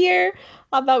spookier.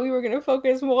 I thought we were going to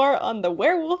focus more on the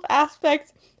werewolf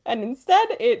aspect, and instead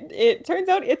it turns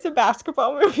out it's a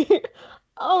basketball movie.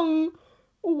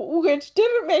 Which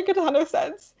didn't make a ton of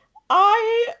sense.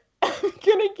 I am going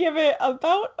to give it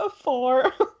about a 4.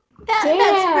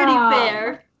 That's pretty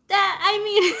fair.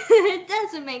 It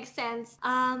doesn't make sense.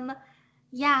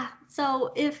 Yeah,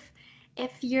 so if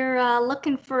you're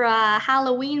looking for a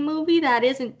Halloween movie that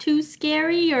isn't too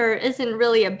scary or isn't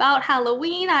really about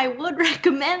Halloween, I would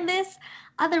recommend this.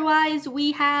 Otherwise,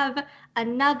 we have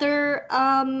another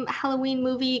Halloween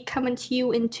movie coming to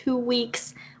you in 2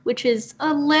 weeks, which is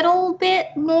a little bit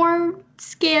more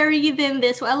scary than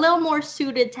this one, a little more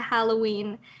suited to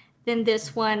Halloween than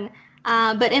this one.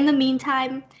 But in the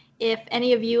meantime, if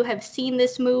any of you have seen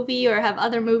this movie or have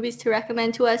other movies to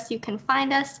recommend to us, you can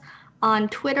find us on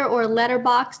Twitter or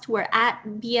Letterboxd. We're at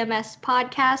BMS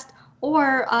Podcast,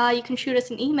 or you can shoot us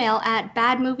an email at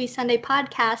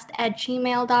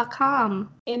badmoviesundaypodcast@gmail.com.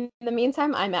 In the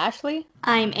meantime, I'm Ashley.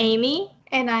 I'm Amy.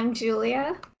 And I'm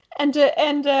Giulia. And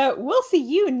we'll see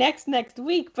you next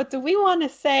week. But do we want to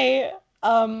say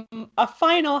a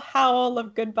final howl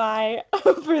of goodbye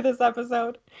for this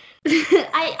episode?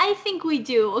 I think we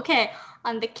do. Okay,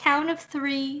 on the count of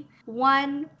 3.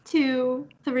 1, 2,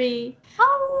 3.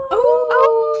 Oh!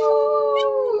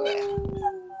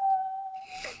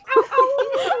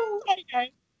 Oh! Hey guys.